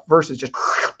kind of stuff versus just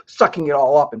sucking it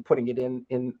all up and putting it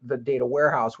in the data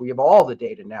warehouse where you have all the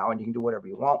data now and you can do whatever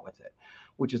you want with it,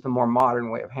 which is the more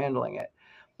modern way of handling it.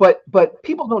 But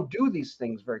people don't do these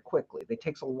things very quickly. They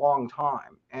takes a long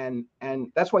time. And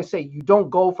that's why I say you don't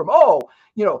go from,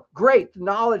 great, the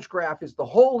knowledge graph is the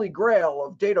holy grail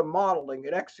of data modeling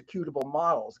and executable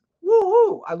models.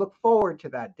 Woo-hoo! I look forward to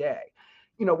that day.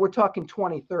 We're talking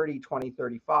 2030,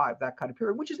 2035, that kind of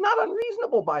period, which is not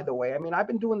unreasonable, by the way. I mean, I've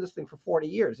been doing this thing for 40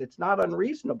 years. It's not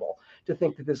unreasonable to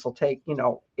think that this will take,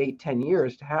 8, 10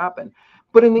 years to happen.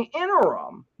 But in the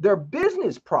interim, there are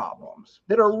business problems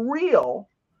that are real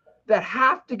that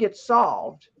have to get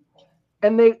solved,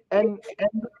 and the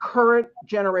current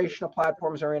generation of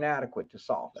platforms are inadequate to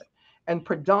solve it. And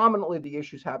predominantly the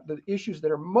issues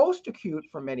that are most acute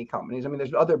for many companies. I mean,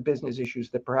 there's other business issues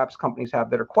that perhaps companies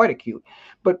have that are quite acute,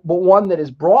 but one that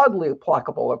is broadly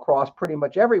applicable across pretty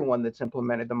much everyone that's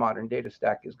implemented the modern data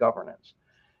stack is governance.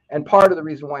 And part of the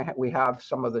reason why we have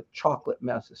some of the chocolate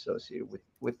mess associated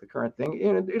with the current thing,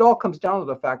 it all comes down to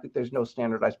the fact that there's no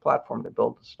standardized platform to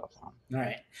build this stuff on. All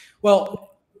right.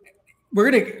 Well,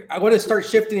 I want to start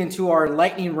shifting into our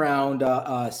lightning round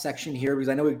section here, because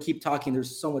I know we keep talking.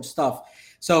 There's so much stuff.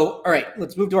 So, all right,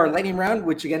 let's move to our lightning round,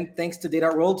 which again, thanks to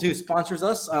Data.World who sponsors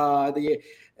us. So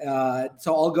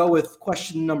I'll go with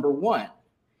question number 1.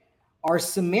 Are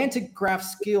semantic graph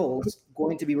skills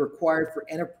going to be required for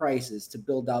enterprises to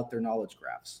build out their knowledge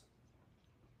graphs?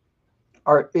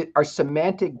 Are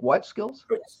semantic what skills?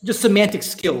 Just semantic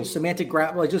skills, semantic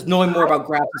graph, like just knowing more about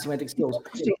graphs and semantic skills.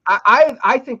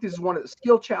 I think this is one of the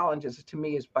skill challenges, to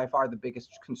me, is by far the biggest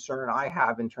concern I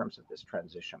have in terms of this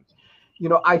transition.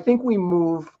 I think we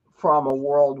move from a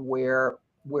world where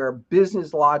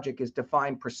business logic is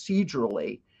defined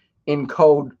procedurally in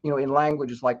code, in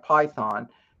languages like Python,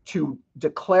 to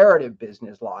declarative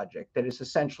business logic that is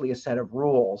essentially a set of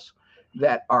rules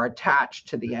that are attached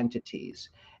to the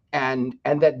entities and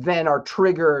that then are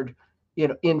triggered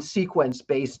in sequence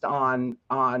based on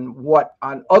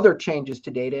other changes to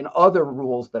data and other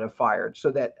rules that have fired,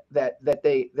 so that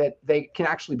they can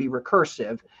actually be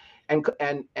recursive and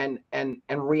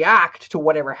react to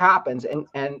whatever happens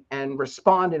and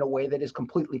respond in a way that is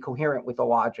completely coherent with the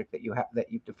logic that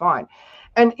you've defined.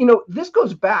 And this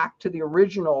goes back to the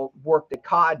original work that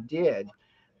COD did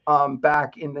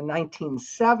back in the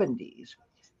 1970s,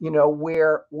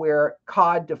 where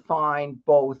COD defined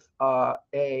both what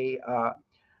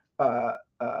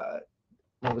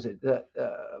was it?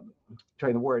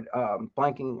 Trying the word,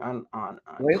 blanking on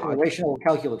relational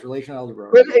calculus, relational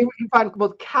algebra. He defined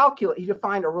both calculus. He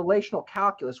defined a relational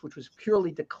calculus, which was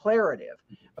purely declarative,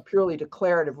 a purely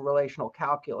declarative relational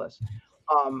calculus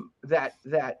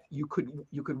that you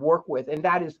could work with, and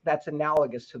that's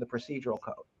analogous to the procedural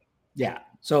code. Yeah.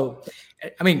 So,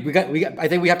 I mean, I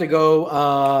think we have to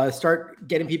go start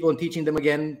getting people and teaching them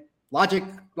again. Logic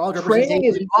training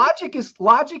is back,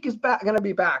 going to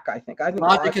be back. I think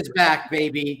logic is back,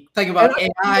 baby. Think about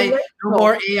AI, no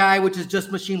more AI, which is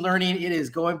just machine learning. It is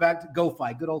going back to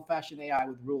GoFi, good old fashioned AI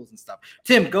with rules and stuff.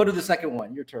 Tim, go to the second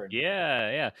one. Your turn.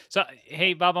 Yeah. So,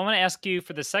 hey, Bob, I'm going to ask you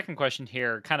for the second question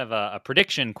here, kind of a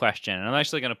prediction question. And I'm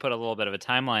actually going to put a little bit of a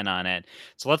timeline on it.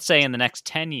 So let's say in the next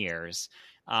 10 years,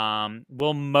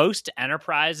 will most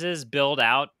enterprises build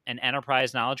out an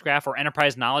enterprise knowledge graph or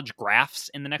enterprise knowledge graphs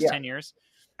in the next 10 years?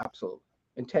 Absolutely.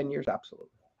 In 10 years, absolutely.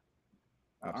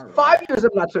 Right. 5 years, I'm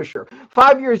not so sure.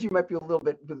 5 years, you might be a little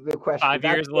bit the question. 5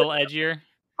 years, a little edgier.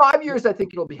 5 years, I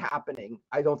think it'll be happening.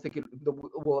 I don't think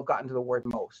will have gotten to the word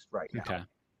most right now. Okay.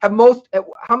 Have most?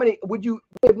 How many would you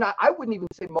have not? I wouldn't even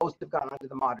say most have gone onto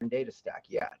the modern data stack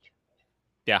yet.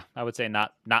 Yeah, I would say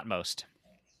not most.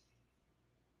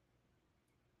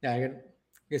 Yeah, I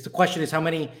guess the question is how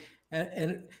many,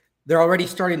 and they're already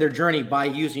starting their journey by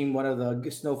using one of the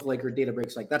Snowflake or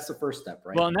Databricks. Like that's the first step,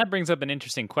 right? Well, and that brings up an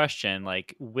interesting question.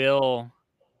 Like,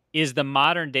 is the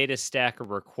modern data stack a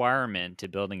requirement to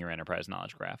building your enterprise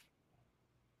knowledge graph?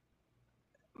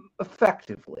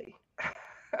 Effectively.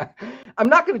 I'm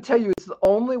not going to tell you it's the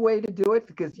only way to do it,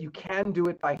 because you can do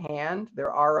it by hand.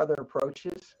 There are other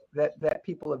approaches that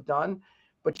people have done.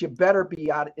 But you better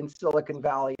be out in Silicon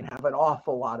Valley and have an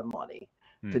awful lot of money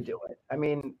to do it. I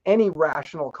mean, any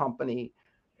rational company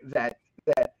that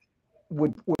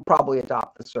would probably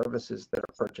adopt the services that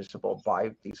are purchasable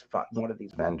by one of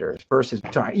these vendors versus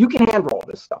trying. You can hand roll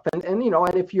this stuff, and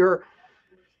if you're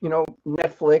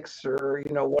Netflix or,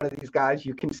 one of these guys,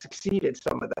 you can succeed at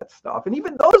some of that stuff. And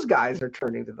even those guys are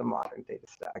turning to the modern data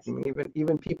stack. I mean,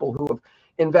 even people who have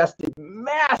invested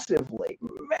massively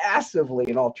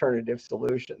in alternative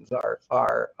solutions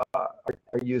are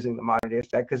using the modern data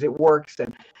stack because it works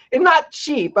and not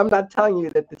cheap. I'm not telling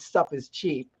you that this stuff is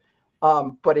cheap,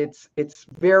 but it's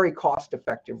very cost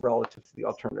effective relative to the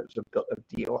alternatives of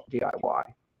DIY. All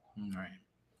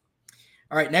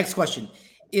right. Next question.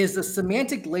 Is the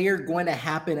semantic layer going to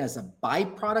happen as a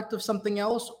byproduct of something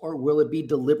else, or will it be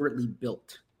deliberately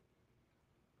built?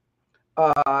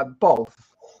 Both.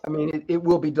 I mean, it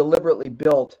will be deliberately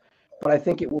built, but I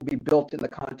think it will be built in the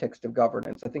context of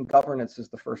governance. I think governance is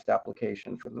the first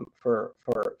application for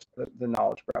the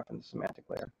knowledge graph and the semantic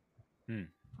layer.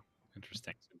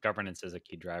 Interesting. So governance is a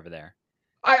key driver there.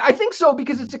 I think so,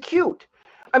 because it's acute.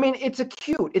 I mean, it's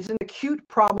acute. It's an acute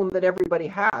problem that everybody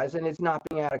has, and it's not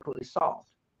being adequately solved.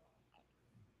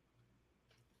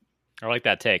 I like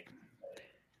that take.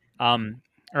 All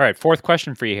right, fourth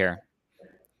question for you here.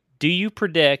 Do you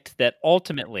predict that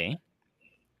ultimately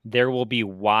there will be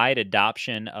wide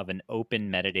adoption of an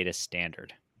open metadata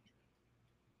standard?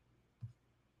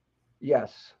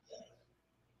 Yes.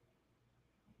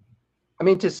 I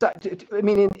mean,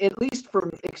 at least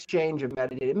for exchange of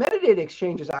metadata. Metadata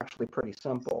exchange is actually pretty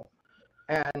simple.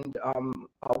 And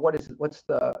what's the what's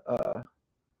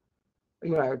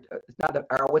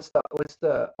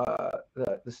the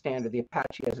standard? The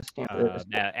Apache has a standard.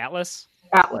 Atlas.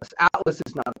 Atlas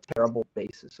is not a terrible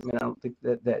basis. I mean, I don't think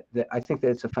that I think that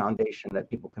it's a foundation that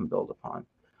people can build upon.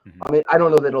 Mm-hmm. I mean, I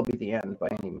don't know that it'll be the end by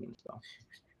any means, though.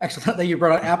 Actually, now that you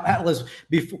brought up Atlas,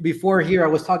 before here, I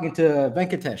was talking to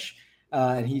Venkatesh,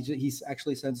 and he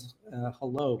actually says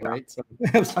hello, right? So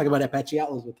I was talking about Apache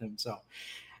Atlas with him. So.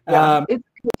 It's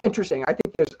interesting. I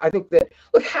think that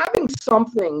look, having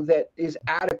something that is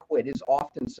adequate is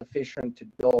often sufficient to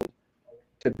build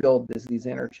these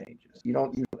interchanges. You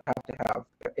don't have to have.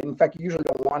 In fact, you usually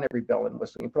don't want every bell and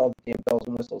whistle. You put all the damn bells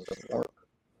and whistles, it doesn't work.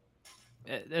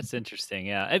 That's interesting.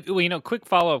 Yeah. Well, quick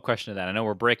follow-up question to that. I know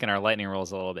we're breaking our lightning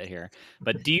rules a little bit here,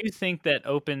 but do you think that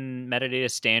open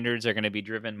metadata standards are going to be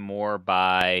driven more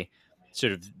by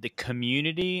sort of the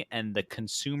community and the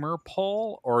consumer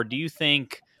pull, or do you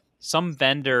think some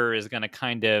vendor is going to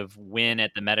kind of win at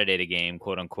the metadata game,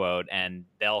 quote unquote, and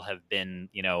they'll have been,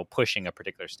 pushing a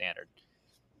particular standard?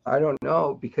 I don't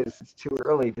know, because it's too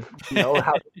early to know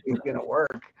how it's going to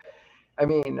work. I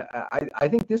mean, I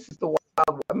think this is the wild.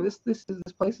 I mean, this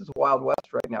place is Wild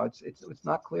West right now. It's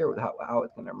not clear how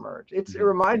it's going to emerge. It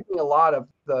reminds me a lot of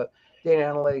the data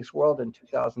analytics world in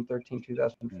 2013,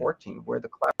 2014, where the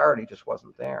clarity just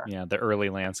wasn't there. Yeah, the early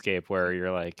landscape where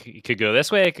you're like, it could go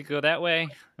this way, it could go that way.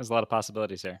 There's a lot of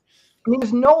possibilities there. I mean,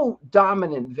 there's no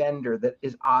dominant vendor that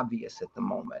is obvious at the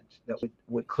moment that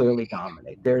would clearly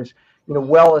dominate. There's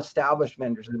well-established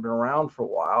vendors that have been around for a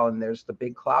while, and there's the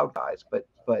big cloud guys, but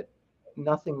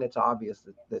nothing that's obvious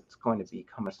that's going to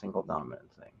become a single dominant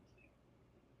thing.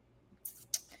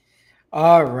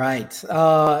 All right.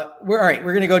 We're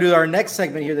going to go to our next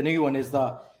segment here. The new one is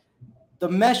the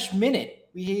Mesh Minute.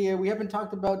 We haven't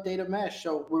talked about data mesh,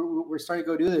 so we're starting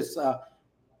to go do this. I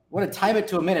want to time it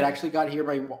to a minute. I actually got here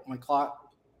by my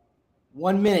clock.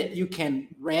 1 minute. You can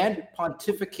rant,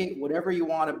 pontificate, whatever you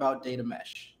want about data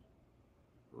mesh.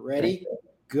 Ready?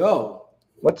 Go.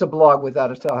 What's a blog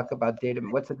without a talk about data?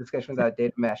 What's a discussion without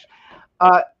data mesh?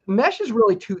 Mesh is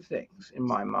really two things in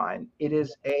my mind. It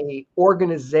is a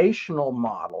organizational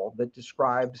model that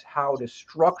describes how to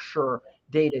structure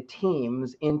data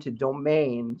teams into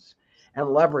domains and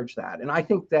leverage that. And I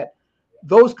think that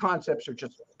those concepts are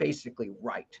just basically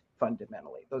right,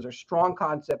 fundamentally. Those are strong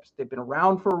concepts. They've been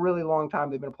around for a really long time.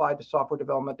 They've been applied to software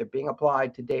development. They're being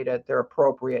applied to data. They're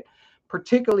appropriate,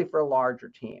 particularly for larger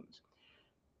teams.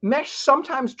 Mesh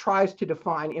sometimes tries to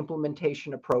define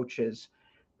implementation approaches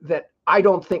that I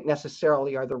don't think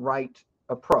necessarily are the right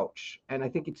approach. And I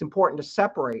think it's important to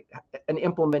separate an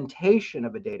implementation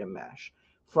of a data mesh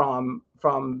from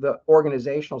the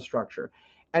organizational structure.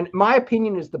 And my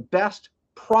opinion is the best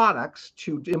products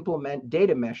to implement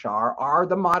data mesh are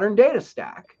the modern data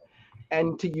stack.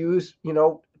 And to use,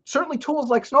 certainly tools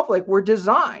like Snowflake were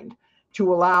designed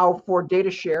to allow for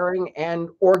data sharing and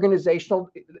organizational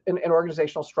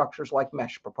structures like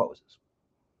Mesh proposes.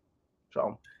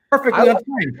 So perfectly on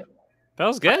time. That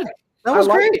was good. That was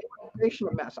great. The organization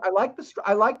of Mesh. I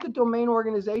like the domain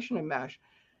organization in Mesh.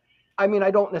 I mean,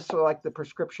 I don't necessarily like the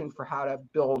prescription for how to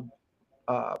build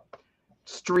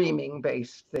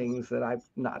streaming-based things that I'm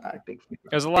not a big fan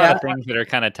of. There's a lot of things that are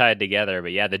kind of tied together,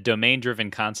 but yeah, the domain-driven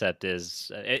concept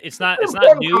is it's not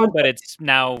new, but it's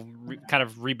now kind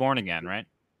of reborn again, right?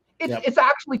 It's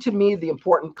actually, to me, the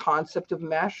important concept of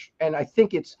mesh. And I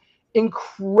think it's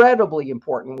incredibly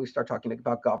important when we start talking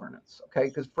about governance, okay?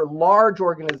 Because for large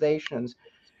organizations,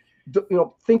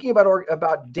 thinking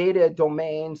about data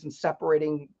domains and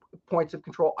separating points of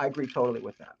control, I agree totally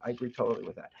with that.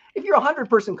 If you're a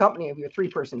 100-person company, if you're a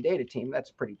 3-person data team,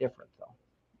 that's pretty different, though.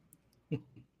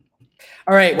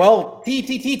 All right. Well,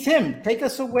 Tim, take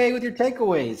us away with your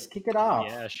takeaways. Kick it off.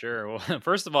 Yeah, sure. Well,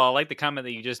 first of all, I like the comment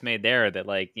that you just made there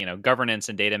that governance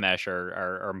and data mesh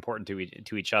are important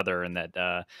to each other, and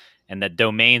that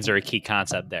domains are a key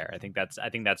concept there. I think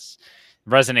that's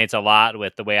resonates a lot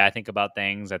with the way I think about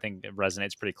things. I think it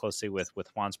resonates pretty closely with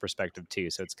Juan's perspective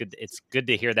too. So it's good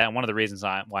to hear that. And one of the reasons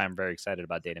why I'm very excited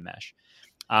about data mesh.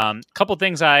 Couple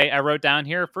things I wrote down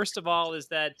here. First of all is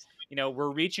that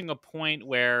we're reaching a point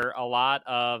where a lot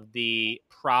of the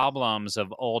problems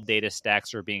of old data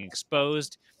stacks are being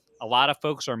exposed. A lot of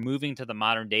folks are moving to the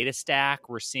modern data stack.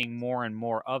 We're seeing more and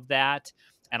more of that.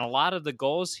 And a lot of the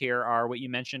goals here are what you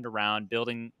mentioned around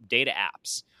building data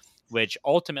apps, which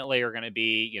ultimately are going to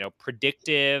be,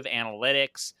 predictive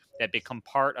analytics that become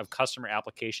part of customer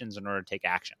applications in order to take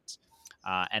actions.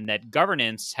 And that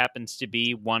governance happens to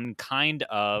be one kind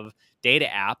of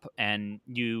data app. And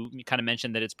you kind of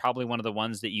mentioned that it's probably one of the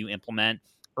ones that you implement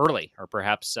early or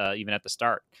perhaps even at the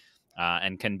start,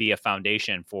 and can be a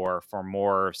foundation for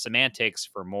more semantics,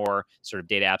 for more sort of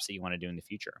data apps that you want to do in the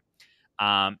future.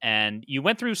 And you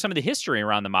went through some of the history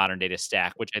around the modern data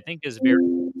stack, which I think is very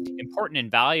important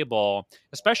and valuable,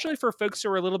 especially for folks who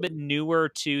are a little bit newer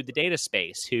to the data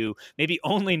space, who maybe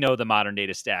only know the modern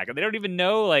data stack and they don't even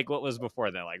know what was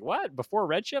before. They're like, what? Before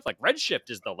Redshift?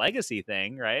 Redshift is the legacy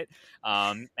thing, right?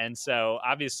 And so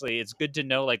obviously it's good to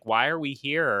know why are we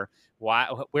here?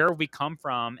 Where have we come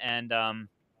from? And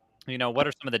what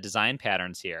are some of the design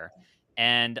patterns here?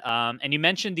 And you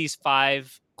mentioned these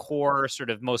 5 core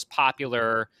sort of most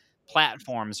popular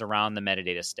platforms around the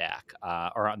metadata stack,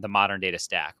 or the modern data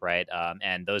stack, right?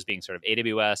 And those being sort of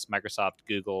AWS, Microsoft,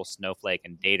 Google, Snowflake,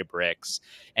 and Databricks.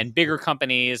 And bigger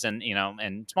companies and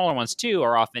smaller ones too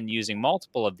are often using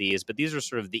multiple of these, but these are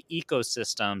sort of the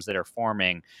ecosystems that are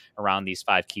forming around these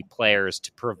 5 key players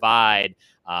to provide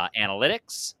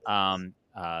analytics,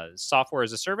 software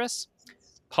as a service,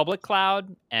 public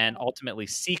cloud, and ultimately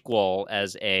SQL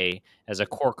as a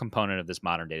core component of this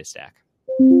modern data stack.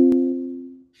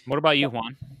 What about you,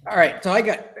 Juan? All right. So I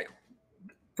got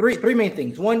three main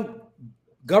things. One,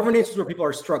 governance is where people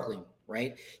are struggling,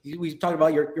 right? We talked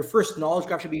about your first knowledge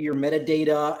graph should be your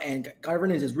metadata, and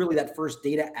governance is really that first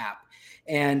data app.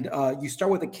 And you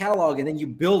start with a catalog, and then you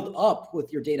build up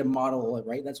with your data model,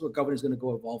 right? That's what governance is going to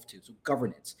go evolve to. So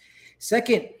governance.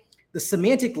 Second, the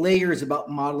semantic layer is about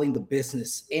modeling the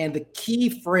business. And the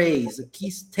key phrase, the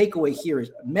key takeaway here is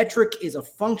metric is a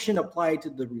function applied to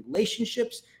the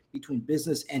relationships between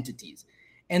business entities.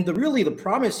 And the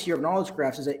promise here of knowledge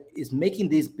graphs is making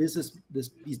these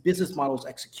business models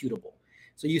executable.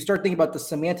 So you start thinking about the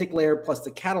semantic layer plus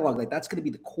the catalog, that's going to be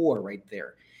the core right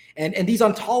there. And these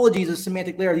ontologies of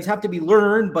semantic layer, these have to be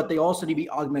learned, but they also need to be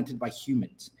augmented by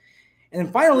humans. And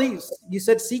then finally, you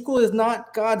said SQL is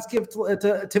not God's gift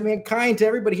to mankind, to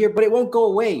everybody here, but it won't go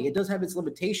away. It does have its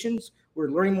limitations. We're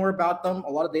learning more about them. A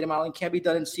lot of data modeling can be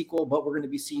done in SQL, but we're going to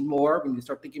be seeing more. We're going to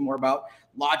start thinking more about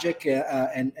logic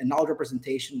and knowledge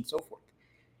representation and so forth.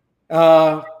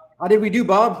 How did we do,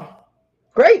 Bob?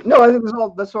 Great. No, I think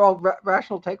those are all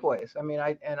rational takeaways. I mean,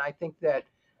 I think that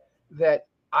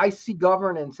I see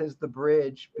governance as the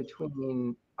bridge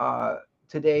between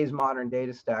today's modern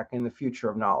data stack and the future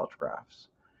of knowledge graphs.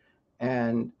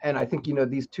 And I think,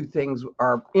 these two things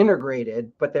are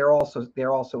integrated, but they're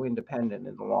also independent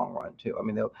in the long run too. I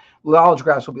mean, the knowledge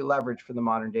graphs will be leveraged for the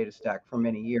modern data stack for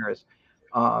many years.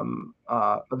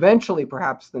 Eventually,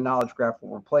 perhaps the knowledge graph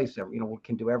will replace it. We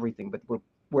can do everything, but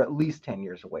we're at least 10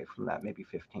 years away from that, maybe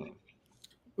 15.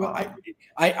 Well,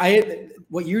 I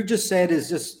what you just said is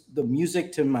just the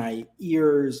music to my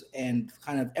ears and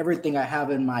kind of everything I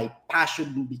have in my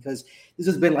passion, because this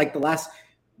has been like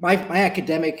my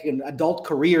academic and adult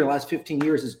career the last 15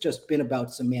 years has just been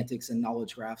about semantics and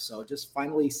knowledge graphs. So just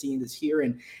finally seeing this here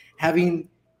and having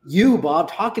you,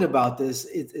 Bob, talking about this,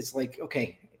 it's like,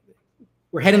 okay,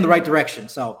 we're heading in the right direction.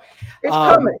 So it's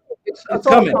coming. It's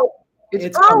coming.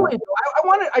 It's early.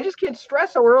 I just can't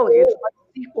stress how early it's like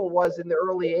SQL was in the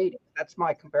early 80s. That's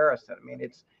my comparison. I mean,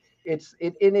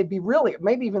 it'd be really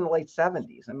maybe even the late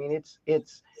 70s. I mean,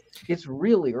 it's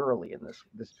really early in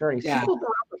this journey. Yeah. SQL's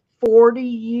around for 40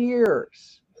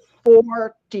 years.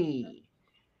 40.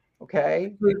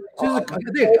 Okay. A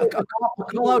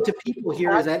call out to people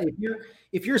here is that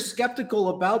if you're skeptical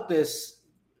about this,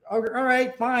 all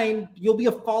right, fine, you'll be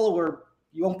a follower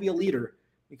you won't be a leader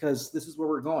because this is where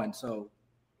we're going. So,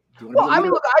 well, I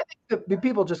mean, look, I think the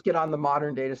people just get on the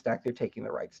modern data stack. They're taking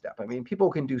the right step. I mean, people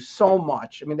can do so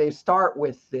much. I mean, they start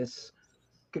with this,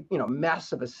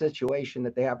 mess of a situation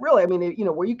that they have. Really, I mean,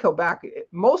 where you go back,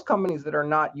 most companies that are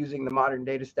not using the modern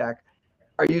data stack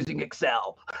are using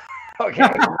Excel. Okay.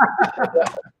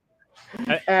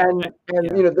 and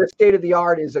the state of the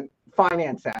art is a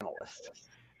finance analyst.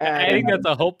 I think that's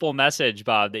a hopeful message,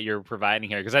 Bob, that you're providing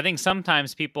here, because I think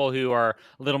sometimes people who are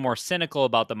a little more cynical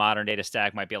about the modern data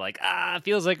stack might be like, it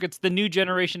feels like it's the new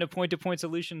generation of point-to-point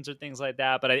solutions or things like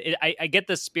that. But I get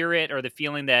the spirit or the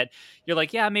feeling that you're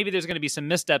like, yeah, maybe there's going to be some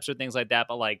missteps or things like that,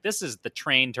 but like this is the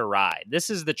train to ride. This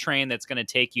is the train that's going to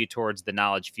take you towards the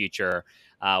knowledge future.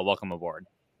 Welcome aboard.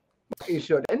 You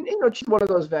should, and she's one of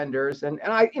those vendors, and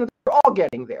I, they're all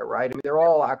getting there, right? I mean, they're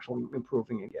all actually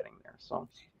improving and getting there. So,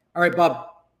 all right, Bob.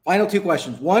 Final two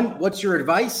questions. One, what's your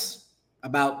advice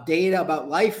about data, about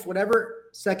life, whatever?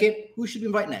 Second, who should we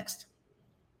invite next?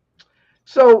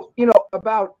 So,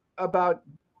 about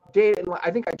data,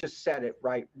 I think I just said it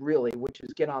right, really, which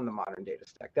is get on the modern data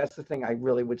stack. That's the thing I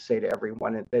really would say to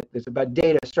everyone. It's about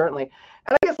data, certainly.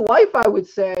 And I guess life, I would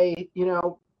say,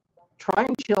 try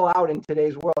and chill out in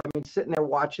today's world. I mean, sitting there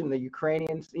watching the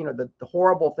Ukrainians, the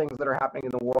horrible things that are happening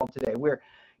in the world today.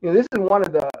 This is one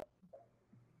of the,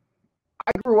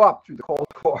 I grew up through the Cold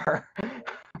War.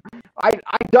 I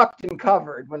ducked and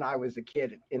covered when I was a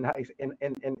kid in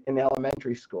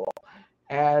elementary school,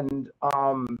 and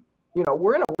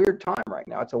we're in a weird time right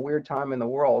now. It's a weird time in the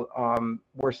world.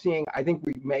 We're seeing. I think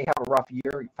we may have a rough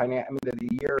year.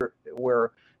 The year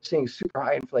we're seeing super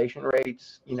high inflation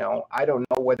rates. I don't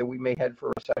know whether we may head for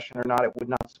a recession or not. It would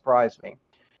not surprise me.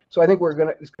 So I think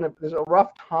there's a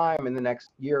rough time in the next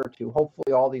year or two.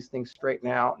 Hopefully, all these things straighten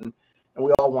out and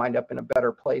we all wind up in a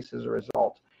better place as a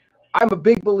result. I'm a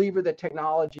big believer that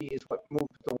technology is what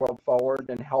moves the world forward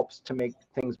and helps to make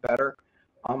things better.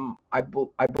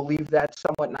 I believe that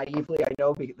somewhat naively. I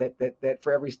know that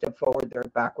for every step forward, there are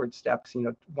backward steps.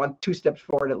 2 steps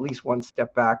forward, at least 1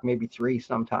 step back, maybe 3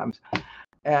 sometimes.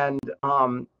 And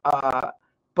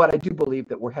but I do believe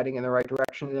that we're heading in the right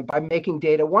direction. And by making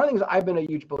data, one of the things I've been a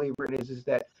huge believer in is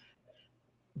that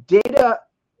data,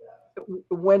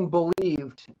 when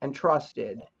believed and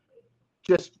trusted,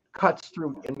 just cuts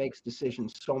through and makes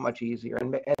decisions so much easier.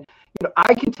 And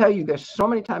I can tell you, there's so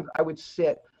many times I would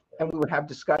sit and we would have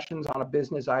discussions on a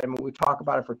business item and we would talk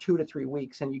about it for 2 to 3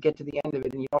 weeks, and you get to the end of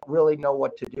it and you don't really know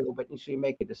what to do, but you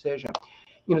make a decision.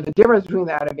 The difference between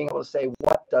that and being able to say,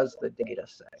 what does the data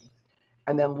say?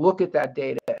 And then look at that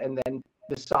data and then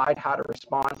decide how to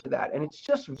respond to that. And it's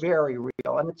just very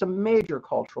real. And it's a major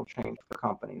cultural change for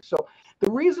companies. So the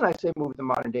reason I say move the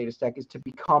modern data stack is to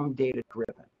become data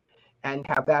driven and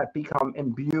have that become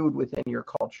imbued within your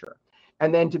culture.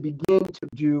 And then to begin to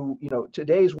do,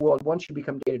 today's world, once you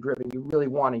become data driven, you really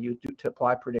want to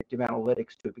apply predictive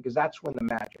analytics to it, because that's when the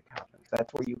magic happens.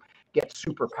 That's where you get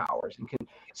superpowers and can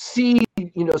see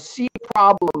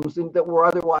problems that were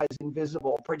otherwise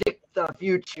invisible, predict the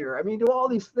future. I mean, do all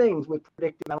these things with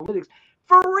predictive analytics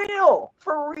for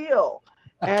real.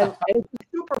 And it's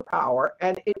a superpower,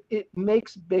 and it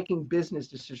makes making business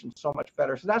decisions so much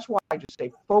better. So that's why I just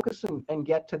say focus and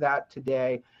get to that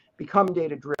today, become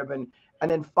data driven, and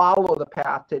then follow the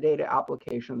path to data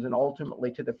applications and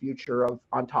ultimately to the future of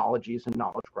ontologies and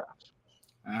knowledge graphs.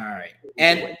 All right.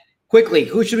 And quickly,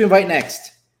 who should we invite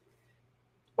next?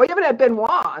 Well, you haven't had Benoit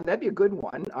on. That'd be a good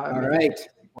one. All right.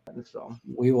 So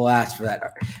we will ask for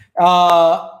that.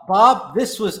 Bob,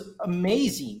 this was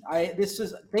amazing.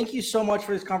 Thank you so much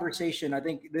for this conversation. I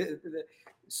think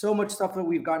so much stuff that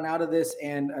we've gotten out of this,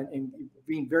 and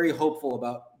being very hopeful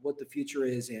about what the future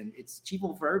is, and it's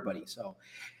achievable for everybody. So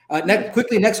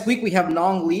next week we have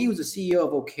Nong Lee, who's the CEO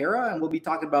of Okera, and we'll be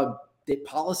talking about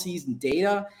policies and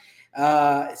data.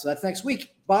 So that's next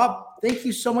week. Bob, thank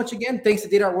you so much again. Thanks to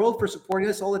Data World for supporting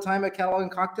us all the time at Catalog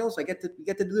and Cocktails. We get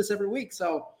to do this every week.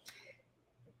 So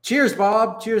cheers,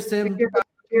 Bob. Cheers, Tim.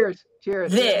 Cheers.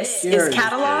 This is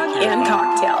Catalog and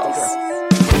Cocktails.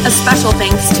 A special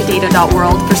thanks to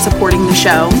Data.World for supporting the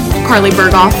show, Carly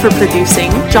Berghoff for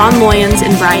producing, John Moyens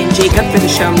and Brian Jacob for the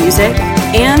show music,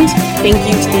 and thank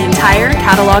you to the entire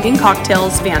Catalog and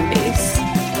Cocktails fan base.